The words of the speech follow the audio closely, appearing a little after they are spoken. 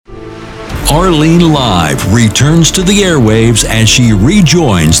RLENE Live returns to the airwaves as she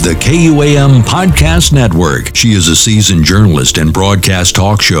rejoins the KUAM Podcast Network. She is a seasoned journalist and broadcast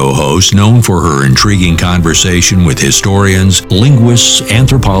talk show host known for her intriguing conversation with historians, linguists,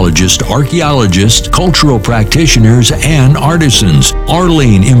 anthropologists, archaeologists, cultural practitioners, and artisans.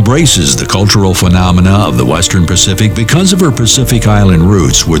 RLENE embraces the cultural phenomena of the Western Pacific because of her Pacific Island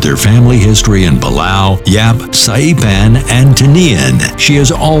roots with her family history in Palau, Yap, Saipan, and Tinian. She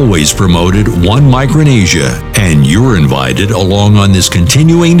has always promoted One Micronesia, and you're invited along on this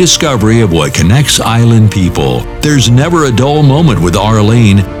continuing discovery of what connects island people. There's never a dull moment with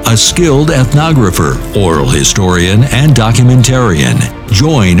RLENE, a skilled ethnographer, oral historian, and documentarian.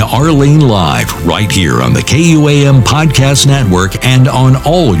 Join RLENE Live right here on the KUAM Podcast Network and on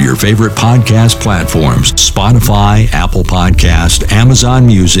all your favorite podcast platforms: Spotify, Apple Podcast, Amazon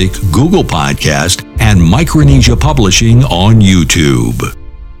Music, Google Podcast, and Micronesia Publishing on YouTube.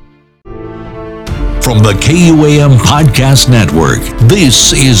 From the KUAM Podcast Network,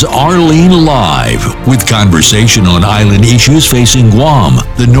 this is RLENE Live, with conversation on island issues facing Guam,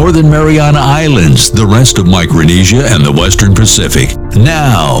 the Northern Mariana Islands, the rest of Micronesia, and the Western Pacific.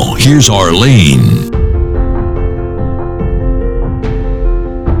 Now, here's RLENE.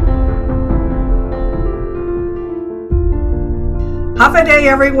 Happy day,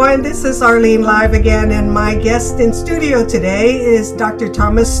 everyone. This is RLENE Live again, and my guest in studio today is Dr.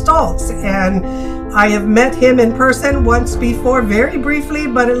 Thomas Stolz, and I have met him in person once before, very briefly,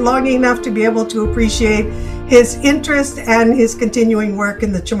 but long enough to be able to appreciate his interest and his continuing work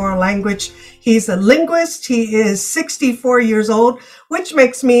in the Chamorro language. He's a linguist. He is 64 years old, which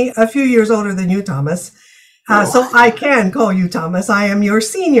makes me a few years older than you, Thomas. So I can call you Thomas. I am your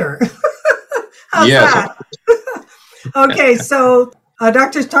senior. How's that? Okay, so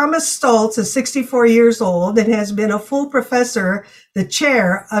Dr. Thomas Stolz is 64 years old and has been a full professor, the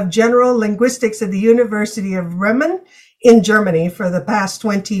chair of general linguistics at the University of Bremen in Germany for the past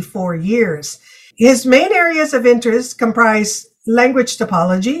 24 years. His main areas of interest comprise language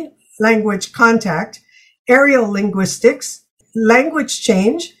topology, language contact, aerial linguistics, language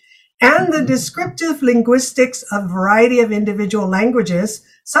change, and the descriptive linguistics of a variety of individual languages,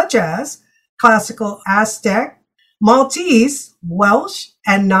 such as classical Aztec, Maltese, Welsh,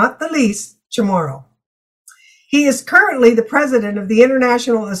 and not the least, Chamorro. He is currently the president of the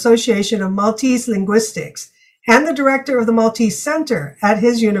International Association of Maltese Linguistics and the director of the Maltese Center at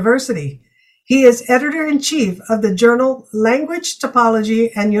his university. He is editor-in-chief of the journal Language Topology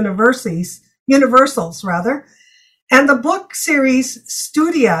and Universals, and the book series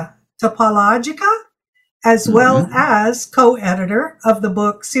Studia Topologica, as well as co-editor of the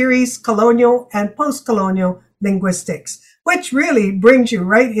book series Colonial and Post-Colonial Linguistics, which really brings you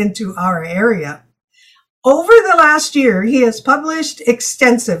right into our area. Over the last year, he has published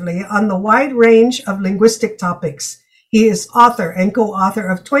extensively on the wide range of linguistic topics. He is author and co-author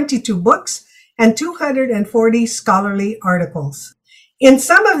of 22 books and 240 scholarly articles. In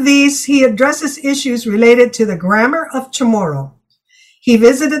some of these, he addresses issues related to the grammar of Chamorro. He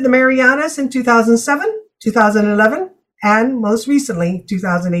visited the Marianas in 2007, 2011, and most recently,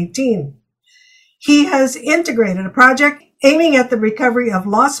 2018. He has integrated a project aiming at the recovery of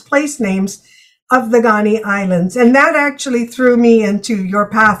lost place names of the Ghani Islands. And that actually threw me into your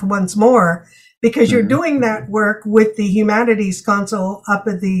path once more, because you're doing that work with the Humanities Council up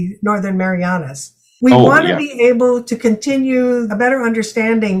at the Northern Marianas. We want to be able to continue a better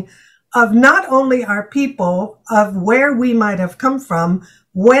understanding of not only our people, of where we might have come from,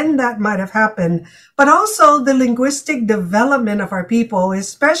 when that might have happened, but also the linguistic development of our people,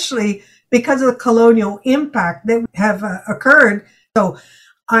 especially because of the colonial impact that have occurred. So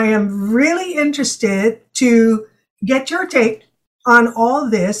I am really interested to get your take on all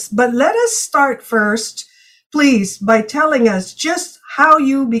this, but let us start first, please, by telling us just how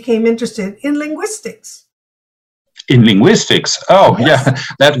you became interested in linguistics. In linguistics? Oh, yes. Yeah,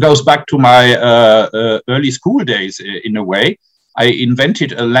 that goes back to my early school days in a way. I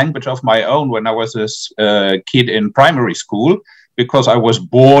invented a language of my own when I was a kid in primary school, because I was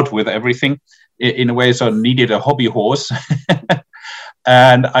bored with everything in a way, so I needed a hobby horse.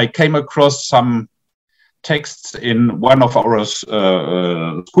 And I came across some texts in one of our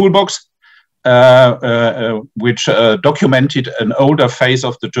school books, which documented an older phase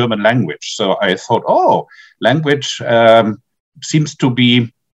of the German language. So I thought, language seems to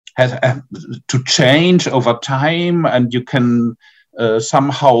be has to change over time, and you can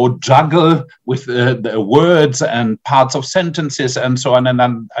somehow juggle with the words and parts of sentences and so on. And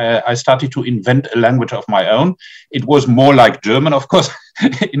then I started to invent a language of my own. It was more like German, of course,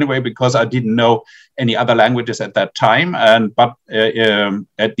 in a way, because I didn't know any other languages at that time. But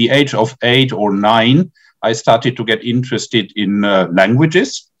at the age of 8 or 9, I started to get interested in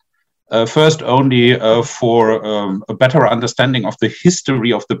languages. First, only for a better understanding of the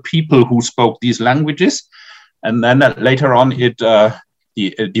history of the people who spoke these languages. And then later on, it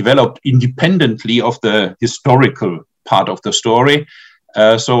developed independently of the historical part of the story.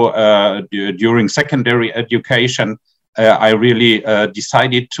 So during secondary education, I really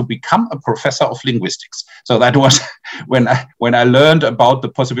decided to become a professor of linguistics. So that was when I learned about the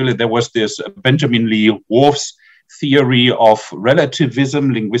possibility. There was this Benjamin Lee Whorf's theory of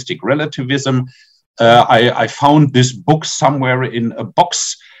relativism, linguistic relativism. I found this book somewhere in a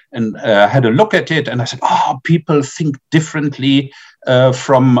box and had a look at it, and I said, people think differently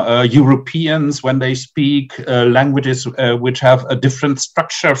from Europeans when they speak languages which have a different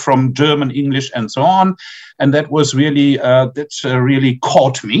structure from German, English, and so on. And that was really, that's really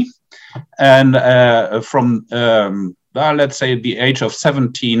caught me. And from, let's say, the age of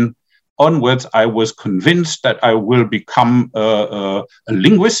 17 onwards, I was convinced that I will become a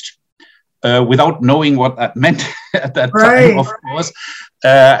linguist. Without knowing what that meant at that time, of course.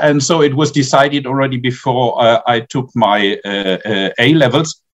 And so it was decided already before I took my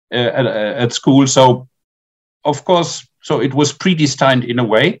A-levels at school. So, of course, so it was predestined in a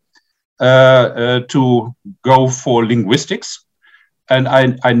way to go for linguistics. And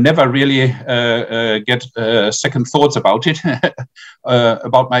I never really get second thoughts about it,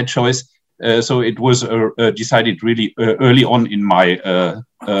 about my choice. So it was decided really early on in my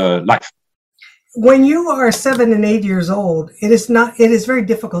life. When you are 7 and 8 years old, it is very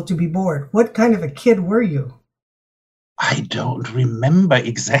difficult to be bored. What kind of a kid were you? I don't remember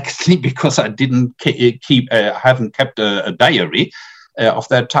exactly because I didn't haven't kept a diary of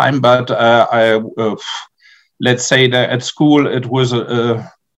that time. But let's say that at school it was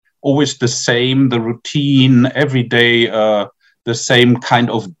always the same, the routine every day, the same kind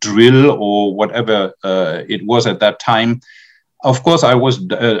of drill or whatever it was at that time. Of course, I was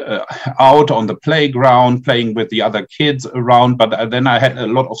out on the playground playing with the other kids around, but then I had a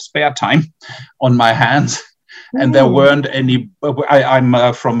lot of spare time on my hands. And there weren't any,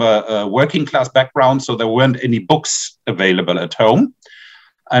 I'm from a working class background, so there weren't any books available at home.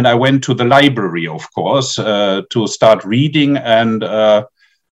 And I went to the library, of course, to start reading and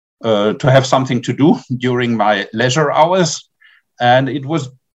to have something to do during my leisure hours. And it was,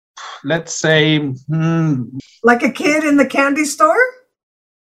 let's say... like a kid in the candy store?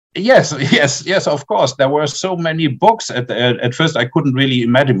 Yes, of course. There were so many books. At first, I couldn't really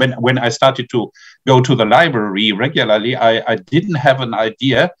imagine. When I started to go to the library regularly, I didn't have an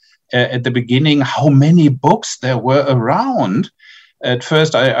idea at the beginning how many books there were around. At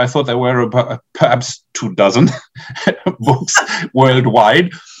first, I thought there were perhaps 24 books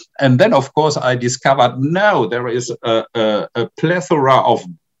worldwide. And then, of course, I discovered, no, there is a plethora of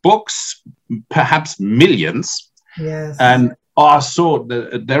books, perhaps millions. Yes. And so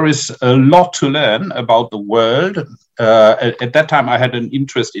there is a lot to learn about the world. At that time, I had an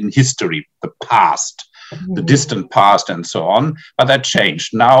interest in history, the past, the distant past, and so on. But that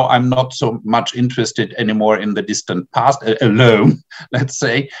changed. Now I'm not so much interested anymore in the distant past alone, let's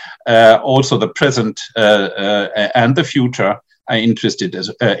say. Also the present and the future are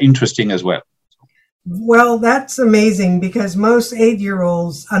interesting as well. Well, that's amazing because most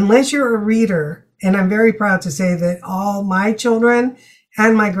 8-year-olds, unless you're a reader, and I'm very proud to say that all my children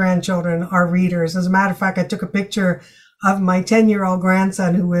and my grandchildren are readers. As a matter of fact, I took a picture of my 10-year-old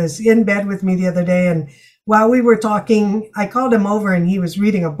grandson who was in bed with me the other day. And while we were talking, I called him over and he was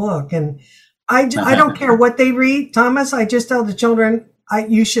reading a book. And I don't care what they read, Thomas. I just tell the children,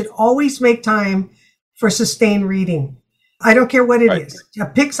 you should always make time for sustained reading. I don't care what it is.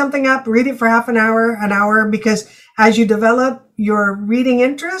 Pick something up, read it for half an hour, because as you develop your reading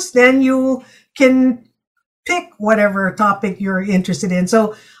interest, then you can pick whatever topic you're interested in.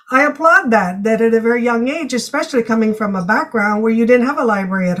 So I applaud that at a very young age, especially coming from a background where you didn't have a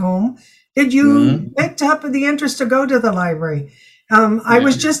library at home, did you picked up the interest to go to the library? I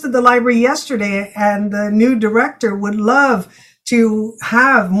was just at the library yesterday, and the new director would love to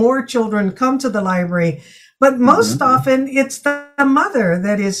have more children come to the library. But most often, it's the mother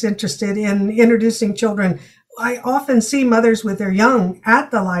that is interested in introducing children. I often see mothers with their young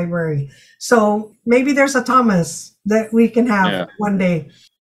at the library. So maybe there's a Thomas that we can have one day.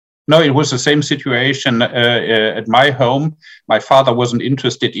 No, it was the same situation at my home. My father wasn't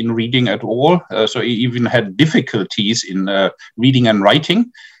interested in reading at all, so he even had difficulties in reading and writing,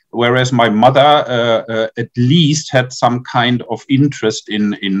 whereas my mother at least had some kind of interest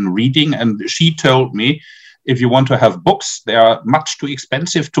in reading, and she told me, if you want to have books, they are much too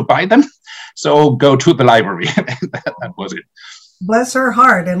expensive to buy them, so go to the library. That was it. Bless her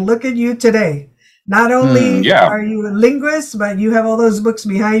heart, and look at you today. Not only are you a linguist, but you have all those books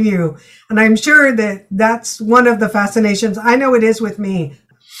behind you. And I'm sure that that's one of the fascinations. I know it is with me.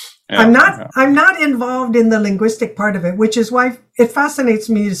 Yeah, I'm not involved in the linguistic part of it, which is why it fascinates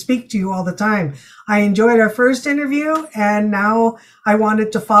me to speak to you all the time. I enjoyed our first interview, and now I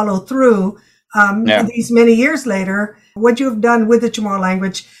wanted to follow through these many years later, what you've done with the Chamorro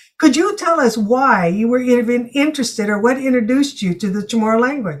language. Could you tell us why you were even interested, or what introduced you to the Chamorro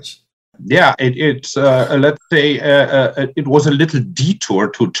language? Yeah, it's let's say it was a little detour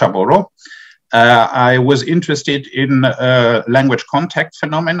to Chamorro. I was interested in language contact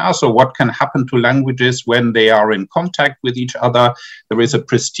phenomena. So what can happen to languages when they are in contact with each other? There is a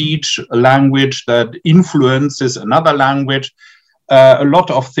prestige language that influences another language. A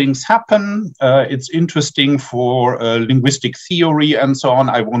lot of things happen. It's interesting for linguistic theory and so on.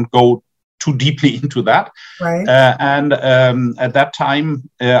 I won't go too deeply into that. Right. And at that time,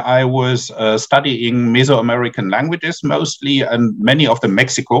 I was studying Mesoamerican languages mostly, and many of them,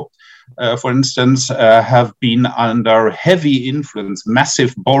 Mexico, for instance, have been under heavy influence,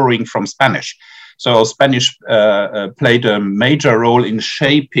 massive borrowing from Spanish. So Spanish played a major role in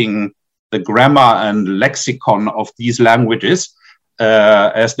shaping the grammar and lexicon of these languages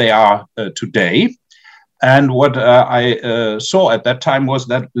as they are today. And what I saw at that time was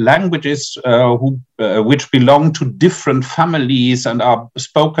that languages which belong to different families and are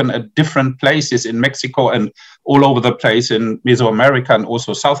spoken at different places in Mexico and all over the place in Mesoamerica and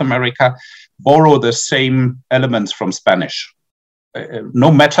also South America borrow the same elements from Spanish,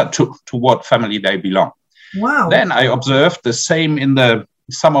 no matter to what family they belong. Wow. Then I observed the same in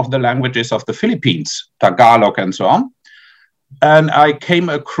some of the languages of the Philippines, Tagalog and so on. And I came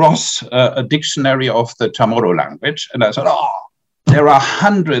across a dictionary of the Chamorro language, and I thought, there are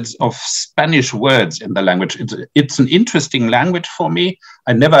hundreds of Spanish words in the language. It's an interesting language for me.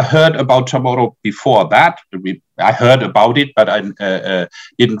 I never heard about Chamorro before that. I heard about it, but I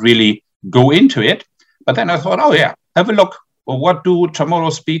didn't really go into it. But then I thought, have a look. Well, what do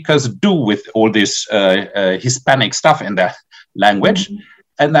Chamorro speakers do with all this Hispanic stuff in their language? Mm-hmm.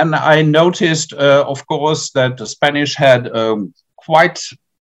 And then I noticed, of course, that Spanish had quite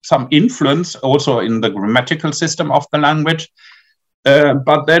some influence also in the grammatical system of the language.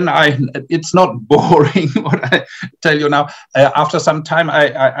 But then it's not boring what I tell you now. After some time,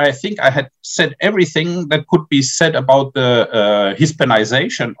 I think I had said everything that could be said about the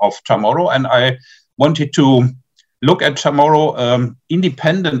Hispanicization of Chamorro. And I wanted to look at Chamorro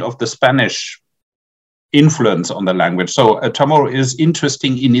independent of the Spanish influence on the language. So Chamorro is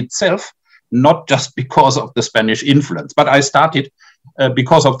interesting in itself, not just because of the Spanish influence. But I started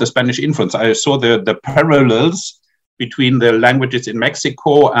because of the Spanish influence. I saw the parallels between the languages in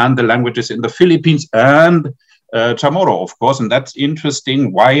Mexico and the languages in the Philippines and Chamorro, of course. And that's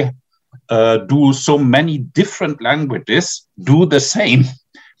interesting. Why do so many different languages do the same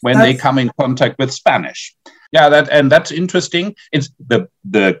when they come in contact with Spanish? Yeah, that's interesting. It's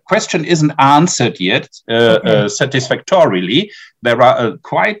the question isn't answered yet satisfactorily. There are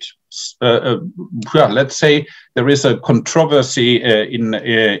quite, let's say, there is a controversy in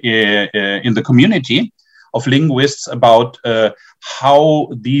the community of linguists about how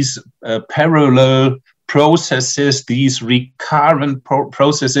these parallel processes, these recurrent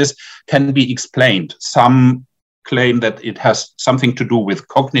processes, can be explained. Some claim that it has something to do with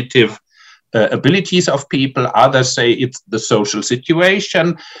cognitive abilities of people. Others say it's the social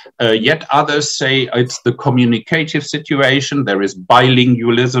situation. Yet others say it's the communicative situation. There is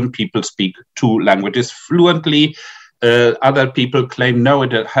bilingualism. People speak two languages fluently. Other people claim, no,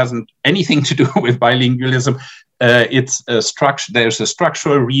 it hasn't anything to do with bilingualism. It's a structure. There's a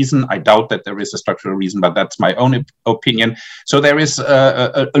structural reason. I doubt that there is a structural reason, but that's my own opinion. So there is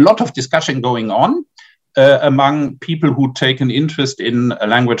a lot of discussion going on among people who take an interest in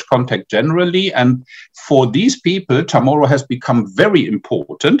language contact generally. And for these people, Chamorro has become very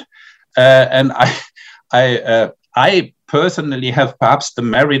important. And I personally have perhaps the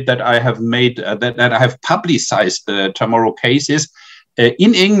merit that I have made, that I have publicized the Chamorro cases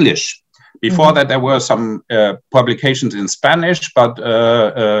in English. Before that, there were some publications in Spanish, but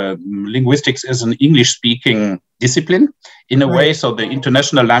linguistics is an English-speaking discipline in a way. So the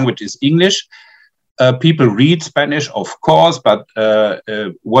international language is English. People read Spanish, of course, but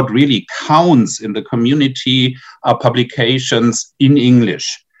what really counts in the community are publications in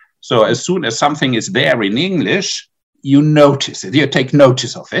English. So as soon as something is there in English, you notice it, you take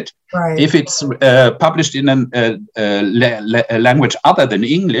notice of it. Right. If it's published in a language other than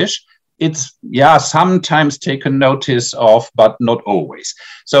English, it's sometimes taken notice of, but not always.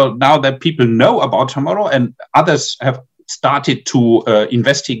 So now that people know about CHamoru and others have started to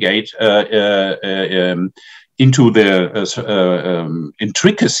investigate into the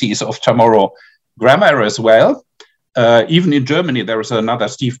intricacies of CHamoru grammar as well. Even in Germany, there is another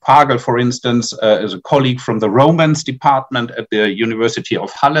Steve Pagel, for instance, is a colleague from the Romance department at the University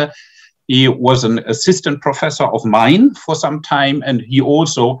of Halle. He was an assistant professor of mine for some time, and he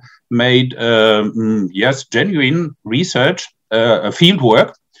also made, genuine research, field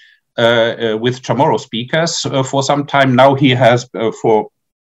work with CHamoru speakers for some time. Now he has, for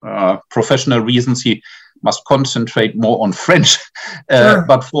professional reasons, he must concentrate more on French. Sure.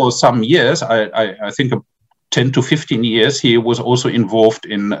 But for some years, I think 10 to 15 years, he was also involved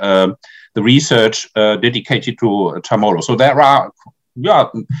in the research dedicated to CHamoru. So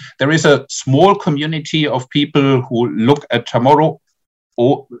there is a small community of people who look at CHamoru,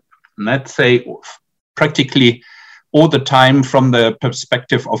 or let's say practically all the time from the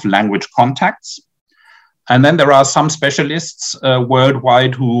perspective of language contacts. And then there are some specialists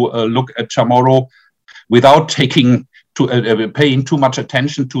worldwide who look at CHamoru without paying too much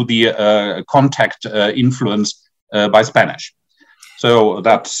attention to the contact influence by Spanish. So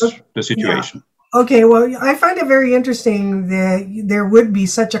that's the situation. Yeah. Okay, well, I find it very interesting that there would be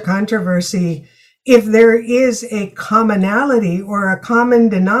such a controversy if there is a commonality or a common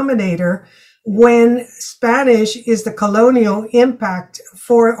denominator when Spanish is the colonial impact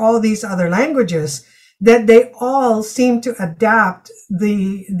for all these other languages, that they all seem to adapt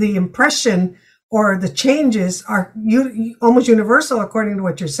the impression or the changes are almost universal, according to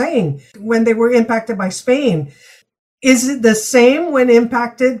what you're saying, when they were impacted by Spain. Is it the same when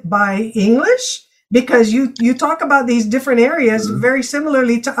impacted by English? Because you talk about these different areas very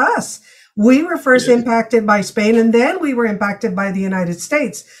similarly to us. We were first impacted by Spain, and then we were impacted by the United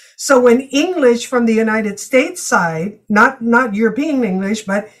States. So when English from the United States side, not European English,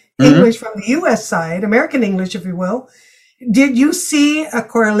 but English from the US side, American English, if you will, did you see a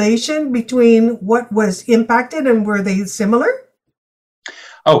correlation between what was impacted, and were they similar?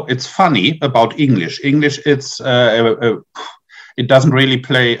 Oh, it's funny about English. English, it doesn't really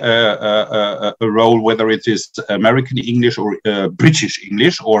play a role whether it is American English or British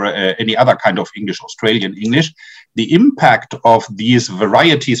English or any other kind of English, Australian English. The impact of these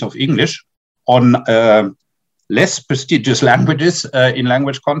varieties of English on less prestigious languages in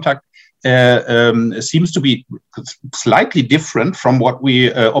language contact seems to be slightly different from what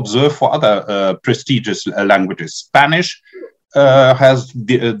we observe for other prestigious languages. Spanish has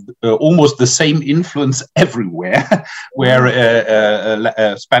almost the same influence everywhere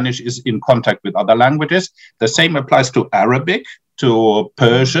where Spanish is in contact with other languages. The same applies to Arabic, to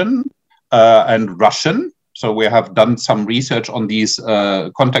Persian, and Russian. So we have done some research on these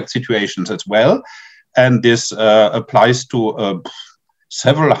contact situations as well. And this applies to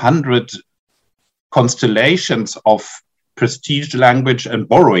several hundred constellations of prestige language and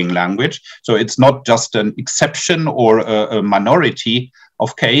borrowing language. So it's not just an exception or a minority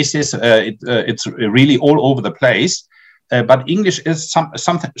of cases. It's really all over the place. But English is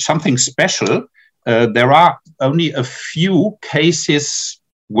something special. There are only a few cases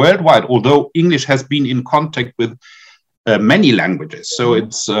worldwide, although English has been in contact with many languages. So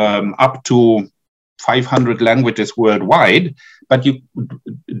it's up to 500 languages worldwide, but you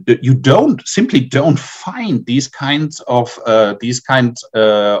simply don't find these kinds of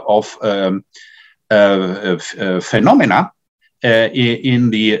phenomena in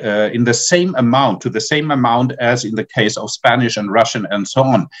the same amount as in the case of Spanish and Russian and so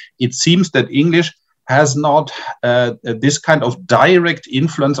on. It seems that English has not this kind of direct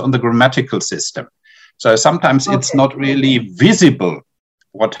influence on the grammatical system. So sometimes it's not really visible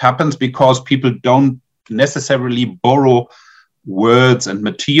what happens because people don't necessarily borrow words and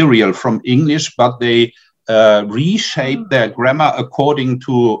material from English, but they reshape their grammar according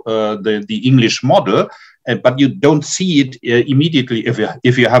to the English model. But you don't see it immediately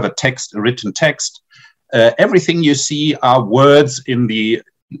if you have a written text. Everything you see are words in the,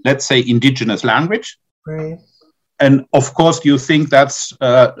 let's say, indigenous language. Right. And of course, you think that's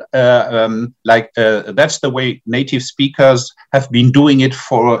that's the way native speakers have been doing it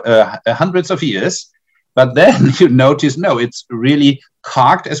for hundreds of years. But then you notice, no, it's really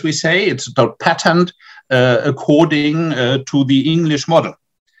carved, as we say. It's not patterned according to the English model.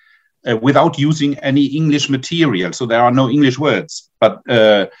 without using any English material. So there are no English words, but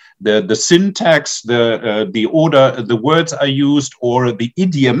the syntax, the order, the words are used, or the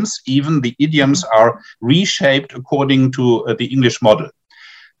idioms, even the idioms are reshaped according to the English model.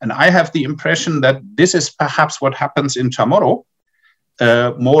 And I have the impression that this is perhaps what happens in CHamoru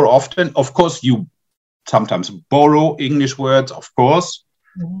more often. Of course, you sometimes borrow English words, of course.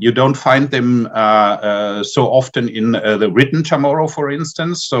 You don't find them so often in the written CHamoru, for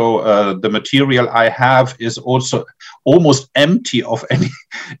instance. So the material I have is also almost empty of any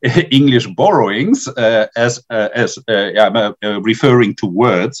English borrowings, referring to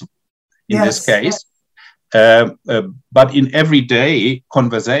words in this case. But in everyday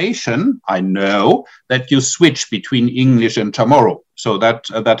conversation, I know that you switch between English and CHamoru. So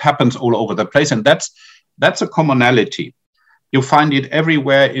that happens all over the place, and that's a commonality. You find it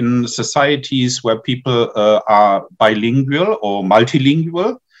everywhere in societies where people are bilingual or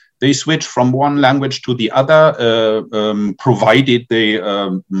multilingual. They switch from one language to the other, provided they,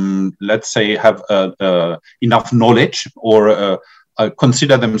 let's say, have enough knowledge or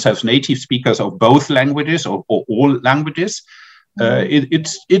consider themselves native speakers of both languages or all languages.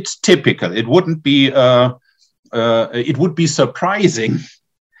 It's typical. It wouldn't be. It would be surprising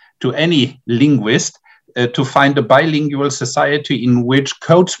to any linguist to find a bilingual society in which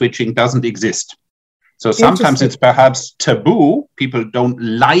code switching doesn't exist. So sometimes it's perhaps taboo. People don't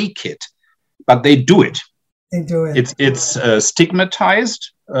like it, but they do it. They do it. It's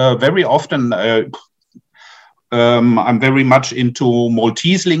stigmatized. Very often, I'm very much into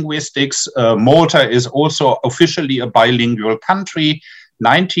Maltese linguistics. Malta is also officially a bilingual country.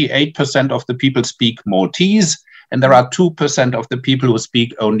 98% of the people speak Maltese, and there are 2% of the people who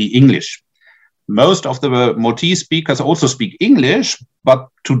speak only English. Most of the Maltese speakers also speak English, but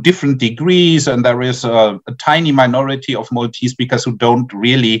to different degrees, and there is a tiny minority of Maltese speakers who don't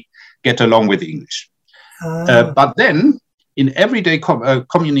really get along with English. But then, in everyday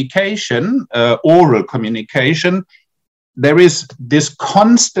communication, oral communication, there is this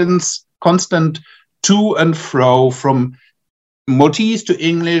constant to and fro from Maltese to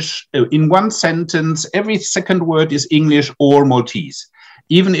English. In one sentence, every second word is English or Maltese.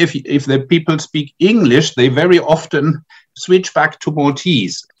 Even if the people speak English, they very often switch back to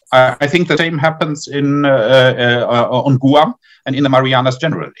Maltese. I think the same happens on Guam and in the Marianas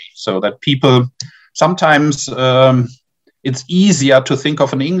generally. So that people sometimes it's easier to think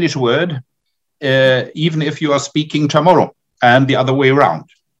of an English word, even if you are speaking CHamoru, and the other way around.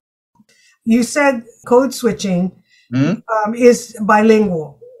 You said code switching is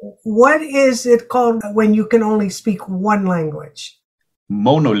bilingual. What is it called when you can only speak one language?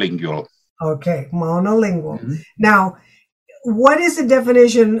 Monolingual. Okay, monolingual. Now, what is the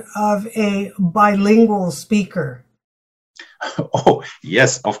definition of a bilingual speaker? Oh,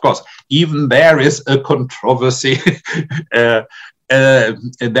 yes, of course. Even there is a controversy. There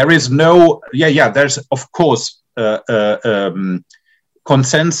is no, there's, of course,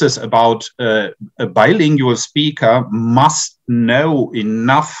 consensus about a bilingual speaker must know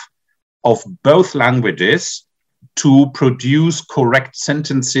enough of both languages to produce correct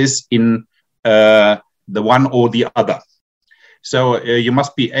sentences in the one or the other. So you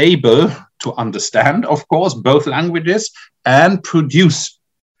must be able to understand, of course, both languages and produce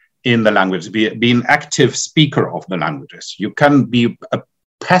in the language, be an active speaker of the languages. You can be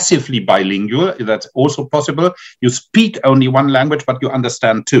passively bilingual, that's also possible. You speak only one language, but you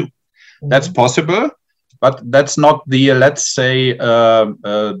understand two. That's possible, but that's not the, let's say,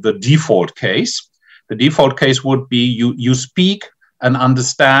 the default case. The default case would be you speak and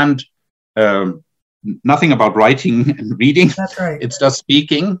understand nothing about writing and reading. That's right. It's just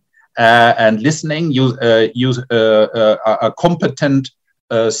speaking and listening. You use a competent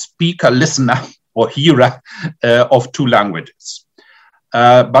speaker, listener, or hearer of two languages.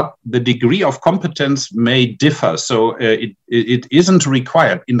 But the degree of competence may differ, so it isn't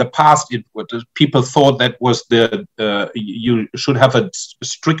required. In the past, people thought that was you should have a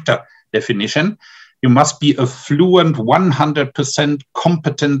stricter definition. You must be a fluent, 100%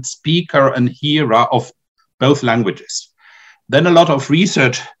 competent speaker and hearer of both languages. Then a lot of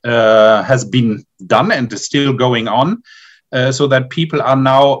research has been done and is still going on, so that people are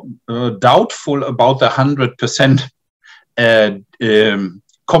now doubtful about the 100%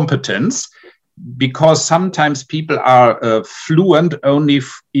 competence, because sometimes people are fluent only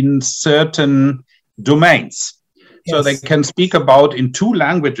in certain domains. Yes. So they can speak about in two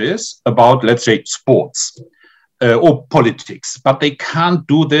languages about, let's say, sports or politics, but they can't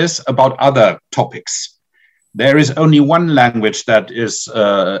do this about other topics. There is only one language that is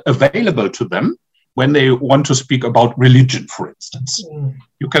available to them, when they want to speak about religion, for instance.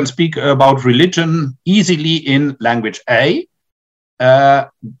 You can speak about religion easily in language A, but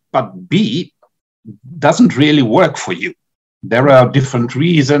B doesn't really work for you. There are different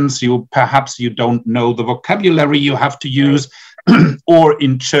reasons. Perhaps you don't know the vocabulary you have to use, or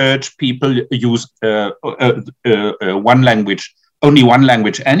in church people use one language, only one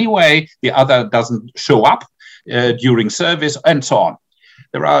language anyway. The other doesn't show up during service, and so on.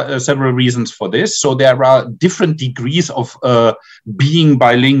 There are several reasons for this. So there are different degrees of being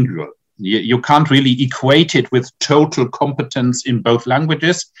bilingual. You can't really equate it with total competence in both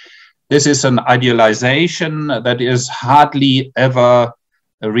languages. This is an idealization that is hardly ever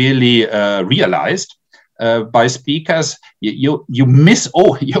really realized by speakers. You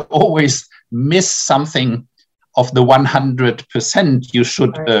always miss something of the 100% you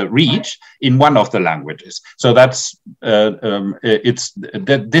should reach in one of the languages. So this is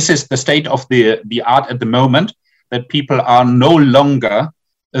the state of the art at the moment, that people are no longer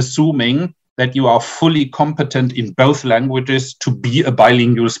assuming that you are fully competent in both languages to be a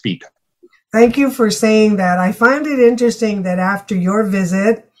bilingual speaker. Thank you for saying that. I find it interesting that after your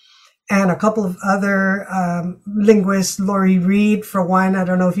visit and a couple of other linguists, Laurie Reed for one, I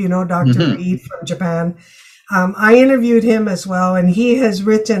don't know if you know Dr. Reed from Japan, I interviewed him as well, and he has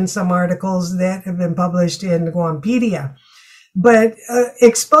written some articles that have been published in Guampedia. But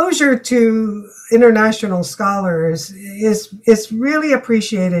exposure to international scholars is really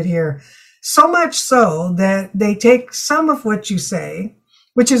appreciated here. So much so that they take some of what you say,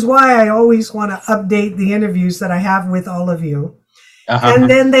 which is why I always want to update the interviews that I have with all of you. And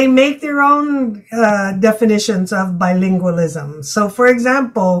then they make their own definitions of bilingualism. So, for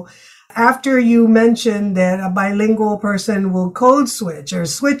example, after you mentioned that a bilingual person will code switch or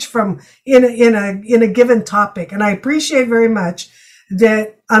switch from in a given topic, and I appreciate very much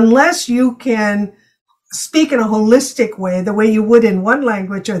that unless you can speak in a holistic way, the way you would in one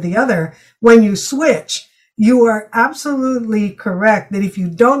language or the other, when you switch, you are absolutely correct that if you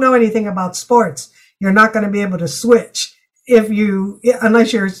don't know anything about sports, you're not going to be able to switch. If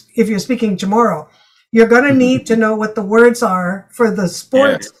you're speaking CHamoru, you're going to need to know what the words are for the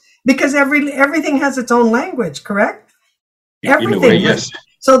sports, because everything has its own language, correct? Everything. In a way, yes.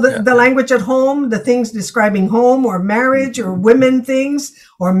 So the language at home, the things describing home or marriage or women things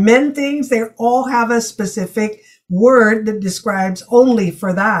or men things, they all have a specific word that describes only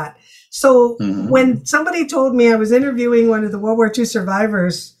for that. So when somebody told me, I was interviewing one of the World War II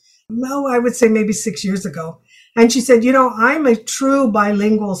survivors, I would say maybe 6 years ago. And she said, I'm a true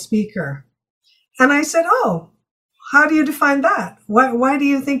bilingual speaker. And I said, oh, how do you define that? Why do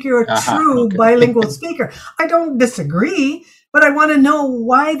you think you're a true bilingual speaker? I don't disagree, but I want to know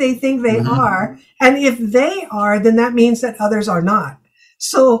why they think they are. And if they are, then that means that others are not.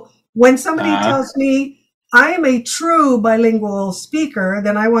 So when somebody tells me I am a true bilingual speaker,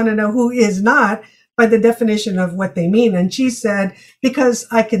 then I want to know who is not by the definition of what they mean. And she said, because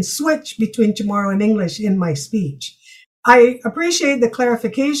I can switch between CHamoru and English in my speech. I appreciate the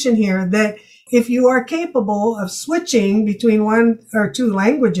clarification here that if you are capable of switching between one or two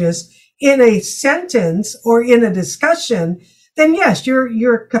languages in a sentence or in a discussion, then yes,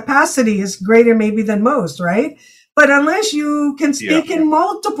 your capacity is greater maybe than most, right? But unless you can speak in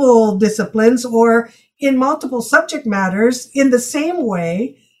multiple disciplines or in multiple subject matters in the same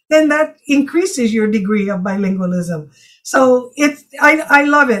way, then that increases your degree of bilingualism. So I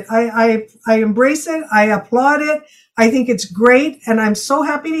love it. I embrace it. I applaud it. I think it's great. And I'm so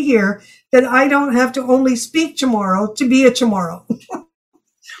happy to hear that I don't have to only speak CHamoru to be a CHamoru.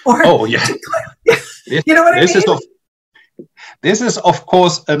 You know what I mean? This is, of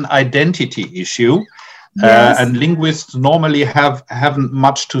course, an identity issue. Yes. And linguists normally haven't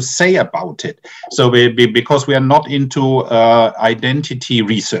much to say about it. So because we are not into identity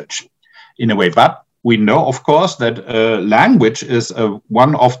research in a way, but we know, of course, that language is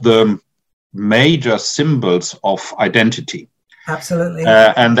one of the major symbols of identity. Absolutely.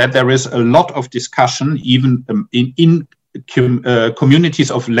 And that there is a lot of discussion even in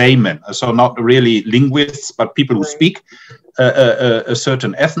communities of laymen, so not really linguists, but people who speak a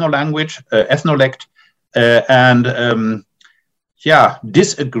certain ethnolect,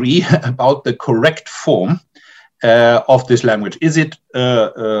 disagree about the correct form of this language. Is it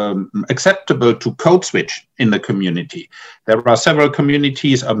acceptable to code switch in the community? There are several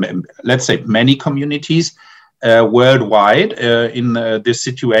communities, let's say many communities worldwide in this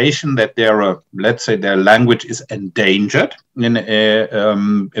situation that their language is endangered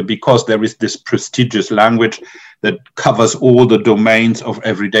because there is this prestigious language that covers all the domains of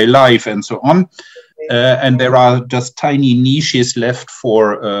everyday life and so on. And there are just tiny niches left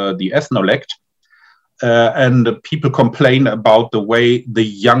for the ethnolect. and people complain about the way the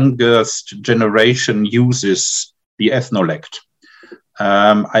youngest generation uses the ethnolect.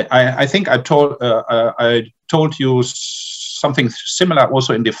 I think I told you something similar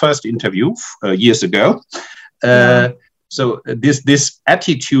also in the first interview years ago. So this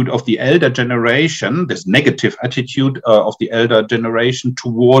attitude of the elder generation, this negative attitude of the elder generation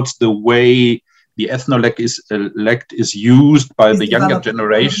towards the way the ethnolect is used by the younger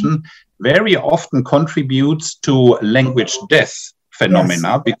generation, very often contributes to language death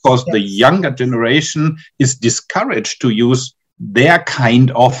phenomena, because the younger generation is discouraged to use their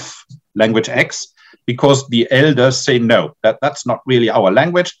kind of language X, because the elders say, no, that's not really our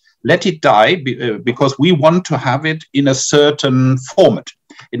language. Let it die, because we want to have it in a certain format.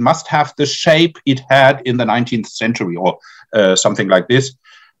 It must have the shape it had in the 19th century or something like this.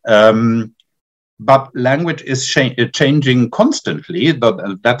 But language is changing constantly.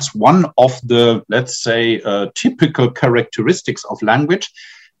 That's one of the, let's say, typical characteristics of language.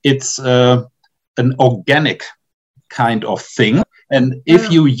 It's an organic kind of thing. And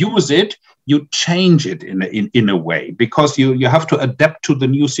if you use it, you change it in a way, because you have to adapt to the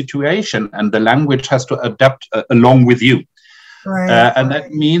new situation, and the language has to adapt along with you. And that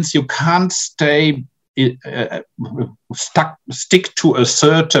means you can't stay stick to a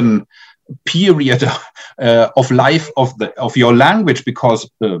certain period of life of your language, because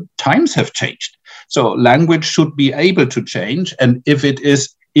times have changed. So language should be able to change, and if it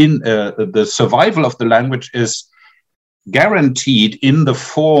is in the survival of the language is guaranteed in the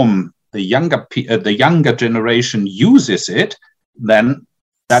form the younger generation uses it, then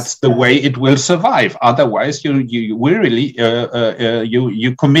that's the way it will survive. Otherwise, you really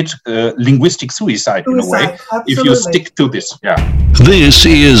you commit linguistic suicide in a way. Absolutely. If you stick to this. This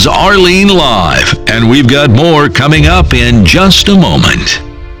is RLENE Live, and we've got more coming up in just a moment.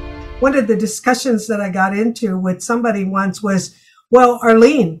 One of the discussions that I got into with somebody once was, well,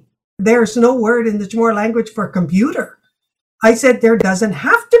 RLENE, there's no word in the Chamorro language for computer. I said, there doesn't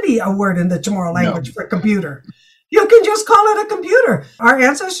have to be a word in the Chamorro language for computer. You can just call it a computer. Our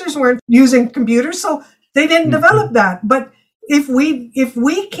ancestors weren't using computers, so they didn't develop that. But if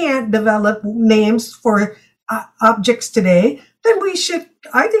we can't develop names for objects today, then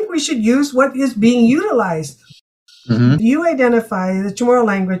I think we should use what is being utilized. You identify the Chamorro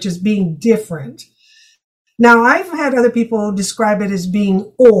language as being different. Now, I've had other people describe it as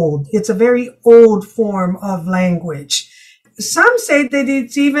being old. It's a very old form of language. Some say that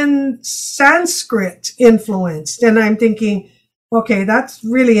it's even Sanskrit influenced. And I'm thinking, okay, that's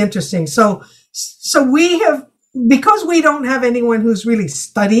really interesting. So we have, because we don't have anyone who's really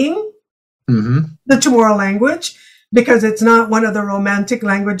studying the Chamorro language, because it's not one of the romantic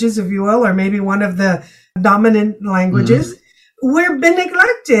languages, if you will, or maybe one of the dominant languages, we've been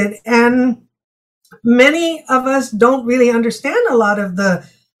neglected. And many of us don't really understand a lot of the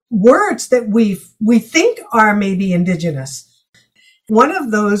words that we think are maybe indigenous. One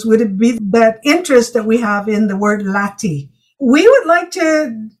of those would be that interest that we have in the word Lati. We would like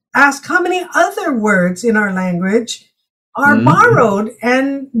to ask how many other words in our language are borrowed,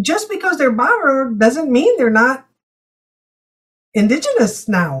 and just because they're borrowed doesn't mean they're not indigenous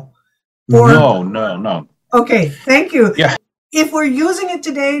now. No. Okay, thank you. Yeah. If we're using it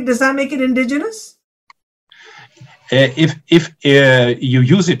today, does that make it indigenous? If you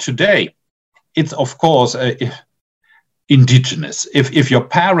use it today, it's of course indigenous. If your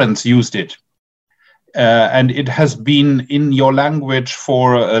parents used it, and it has been in your language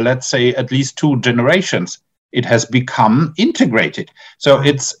for, let's say, at least 2 generations, it has become integrated. So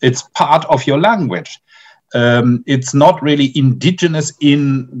it's part of your language. It's not really indigenous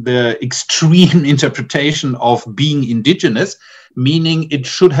in the extreme interpretation of being indigenous, meaning it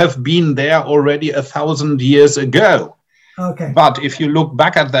should have been there already 1,000 years ago. Okay. But if you look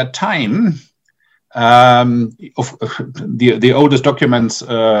back at that time, the oldest documents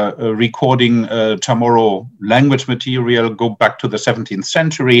recording Chamorro language material go back to the 17th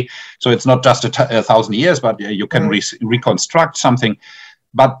century. So it's not just 1,000 years, but you can reconstruct something.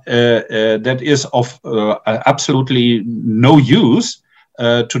 But that is of absolutely no use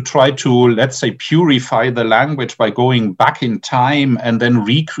to try to, let's say, purify the language by going back in time and then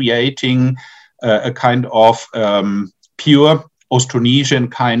recreating a kind of pure Austronesian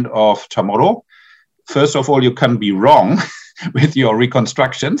kind of Chamorro. First of all, you can be wrong with your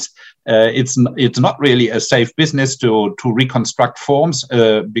reconstructions. It's not really a safe business to reconstruct forms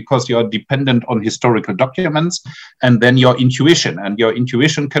because you're dependent on historical documents and then your intuition. And your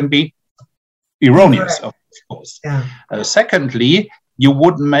intuition can be erroneous, of course. Yeah. Secondly, you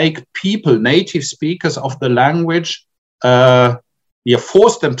would make people, native speakers of the language, you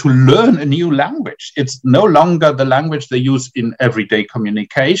force them to learn a new language. It's no longer the language they use in everyday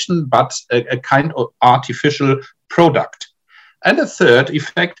communication, but a kind of artificial product. And the third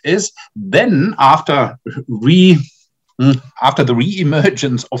effect is then after the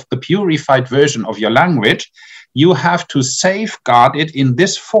re-emergence of the purified version of your language, you have to safeguard it in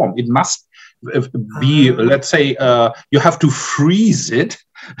this form. It must be, let's say, you have to freeze it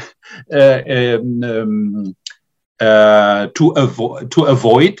to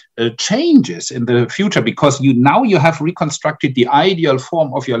avoid changes in the future, because you have reconstructed the ideal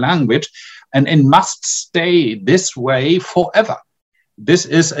form of your language, and it must stay this way forever. This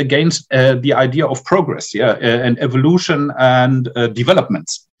is against the idea of progress, and evolution and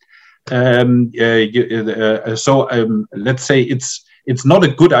developments. Let's say it's not a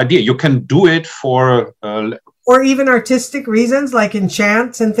good idea. You can do it for or even artistic reasons, like in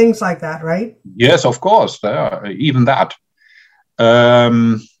chants and things like that, right? Yes, of course, even that.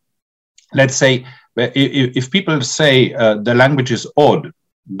 Let's say if people say the language is odd,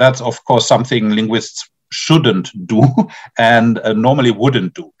 that's of course something linguists shouldn't do and normally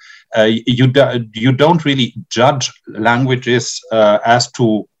wouldn't do. You don't really judge languages as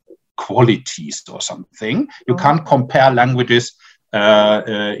to qualities or something. You can't compare languages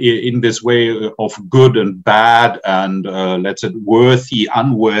in this way of good and bad and let's say worthy,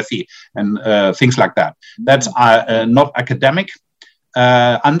 unworthy, and things like that. That's not academic,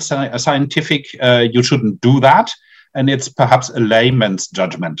 unscientific. You shouldn't do that, and it's perhaps a layman's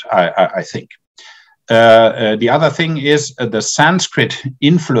judgment, I think. The other thing is the Sanskrit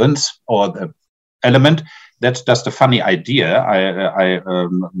influence or the element. That's just a funny idea.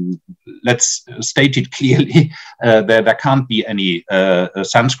 Let's state it clearly. There can't be any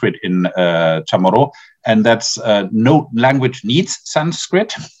Sanskrit in CHamoru, and that's no language needs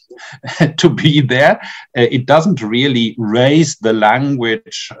Sanskrit to be there. It doesn't really raise the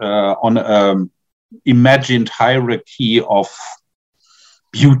language on imagined hierarchy of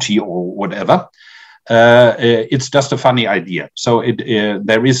beauty or whatever. It's just a funny idea. So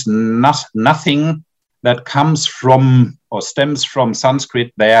there is nothing that comes from or stems from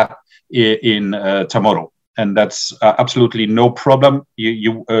Sanskrit there in CHamoru, and that's absolutely no problem.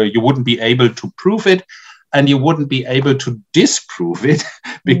 You wouldn't be able to prove it, and you wouldn't be able to disprove it,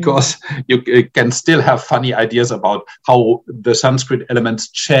 because you can still have funny ideas about how the Sanskrit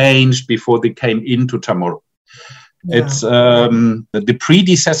elements changed before they came into CHamoru. Yeah. It's the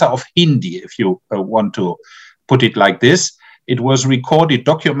predecessor of Hindi, if you want to put it like this. It was recorded,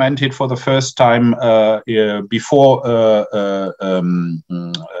 documented for the first time before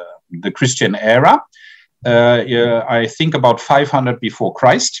the Christian era. I think about 500 before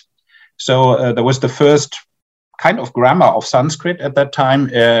Christ. So there was the first kind of grammar of Sanskrit at that time,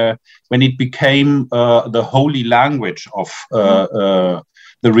 when it became the holy language of the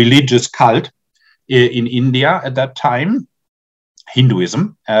religious cult in India at that time,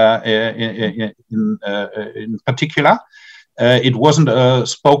 Hinduism in particular. It wasn't a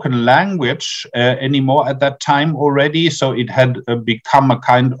spoken language anymore at that time already, so it had become a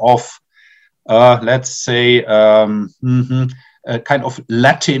kind of, let's say, a kind of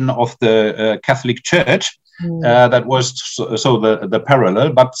Latin of the Catholic Church. That was so the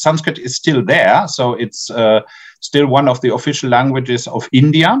parallel, but Sanskrit is still there, so it's still one of the official languages of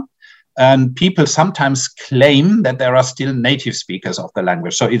India. And people sometimes claim that there are still native speakers of the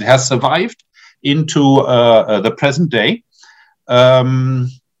language, so it has survived into the present day.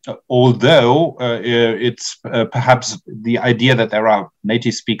 Although it's perhaps the idea that there are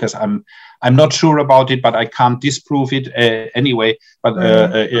native speakers, I'm not sure about it, but I can't disprove it anyway. But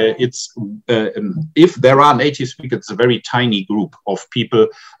it's if there are native speakers, it's a very tiny group of people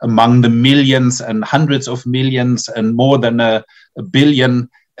among the millions and hundreds of millions and more than a billion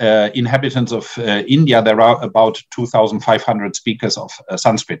inhabitants of India. There are about 2,500 speakers of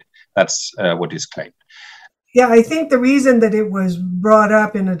Sanskrit. That's what is claimed. Yeah, I think the reason that it was brought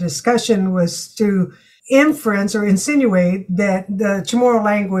up in a discussion was to inference or insinuate that the Chamorro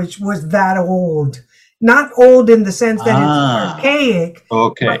language was that old. Not old in the sense that it's archaic,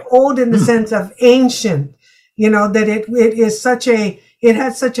 but old in the sense of ancient. You know, that it has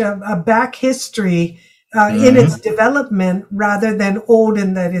such a back history in its development, rather than old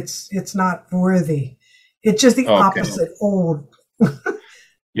in that it's not worthy. It's just the opposite, old.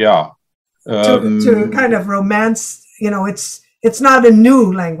 Yeah. To kind of romance, you know, it's not a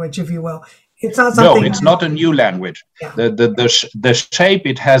new language, if you will. It's not something. No, it's not a new language. Yeah. The shape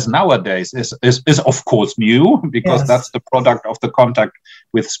it has nowadays is of course new, because that's the product of the contact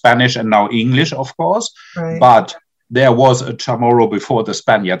with Spanish and now English, of course. Right. But there was a Chamorro before the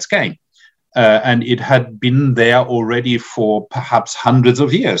Spaniards came. and it had been there already for perhaps hundreds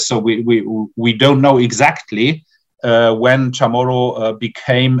of years. So we don't know exactly when Chamorro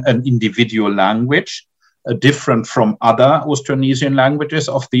became an individual language, different from other Austronesian languages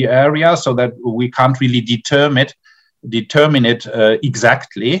of the area, so that we can't really determine it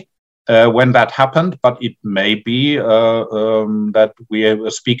exactly when that happened, but it may be that we are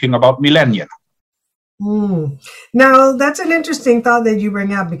speaking about millennia. Now, that's an interesting thought that you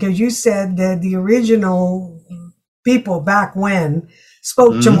bring up, because you said that the original people back when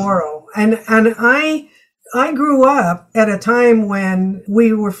spoke Chamorro, and I grew up at a time when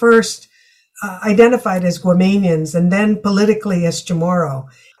we were first identified as Guamanians and then politically as Chamorro.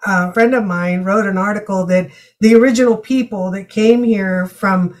 A friend of mine wrote an article that the original people that came here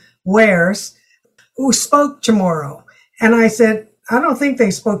from Wales who spoke Chamorro. And I said, I don't think they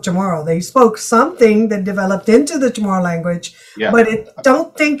spoke Chamorro. They spoke something that developed into the Chamorro language, but I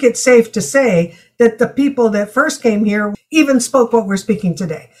don't think it's safe to say that the people that first came here even spoke what we're speaking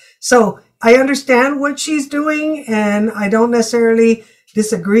today. So I understand what she's doing, and I don't necessarily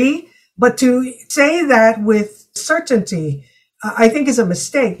disagree, but to say that with certainty, I think is a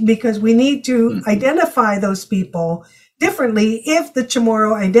mistake, because we need to identify those people differently if the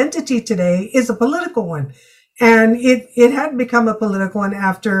Chamorro identity today is a political one. And it had become a political one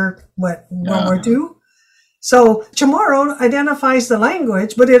after, World War II? So Chamorro identifies the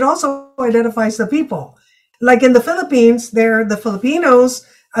language, but it also identifies the people. Like in the Philippines, they're the Filipinos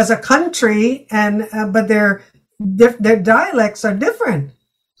as a country, and but their dialects are different.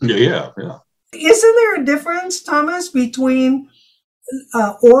 Yeah. Isn't there a difference, Thomas, between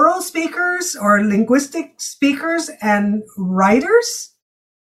oral speakers or linguistic speakers and writers?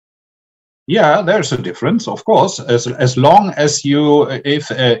 Yeah, there's a difference, of course. As long as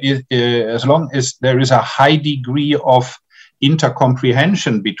as long as there is a high degree of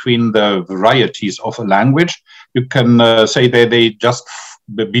intercomprehension between the varieties of a language, you can say that they just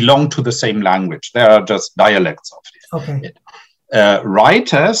belong to the same language. They are just dialects of it. Okay.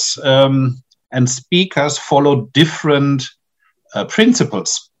 Writers and speakers follow different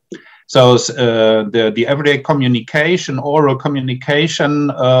principles. So the everyday communication, oral communication,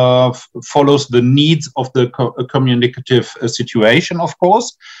 follows the needs of the communicative situation, of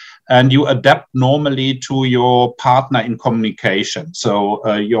course, and you adapt normally to your partner in communication. So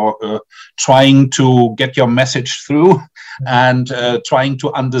you're trying to get your message through and trying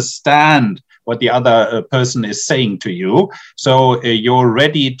to understand what the other person is saying to you. So you're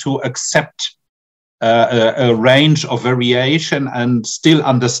ready to accept a range of variation and still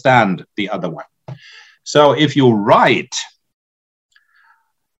understand the other one. So if you write,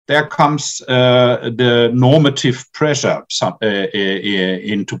 there comes the normative pressure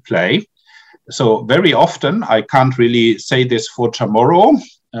into play. So very often, I can't really say this for Chamorro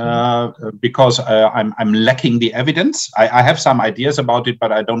because I'm lacking the evidence. I have some ideas about it,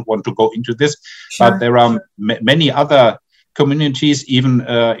 but I don't want to go into this. Sure. But there are many other communities, even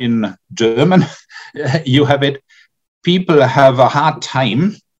in German, you have it. People have a hard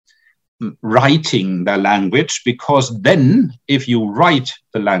time writing the language, because then if you write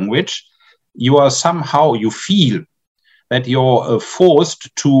the language, you feel that you're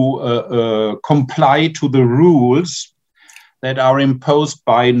forced to comply to the rules that are imposed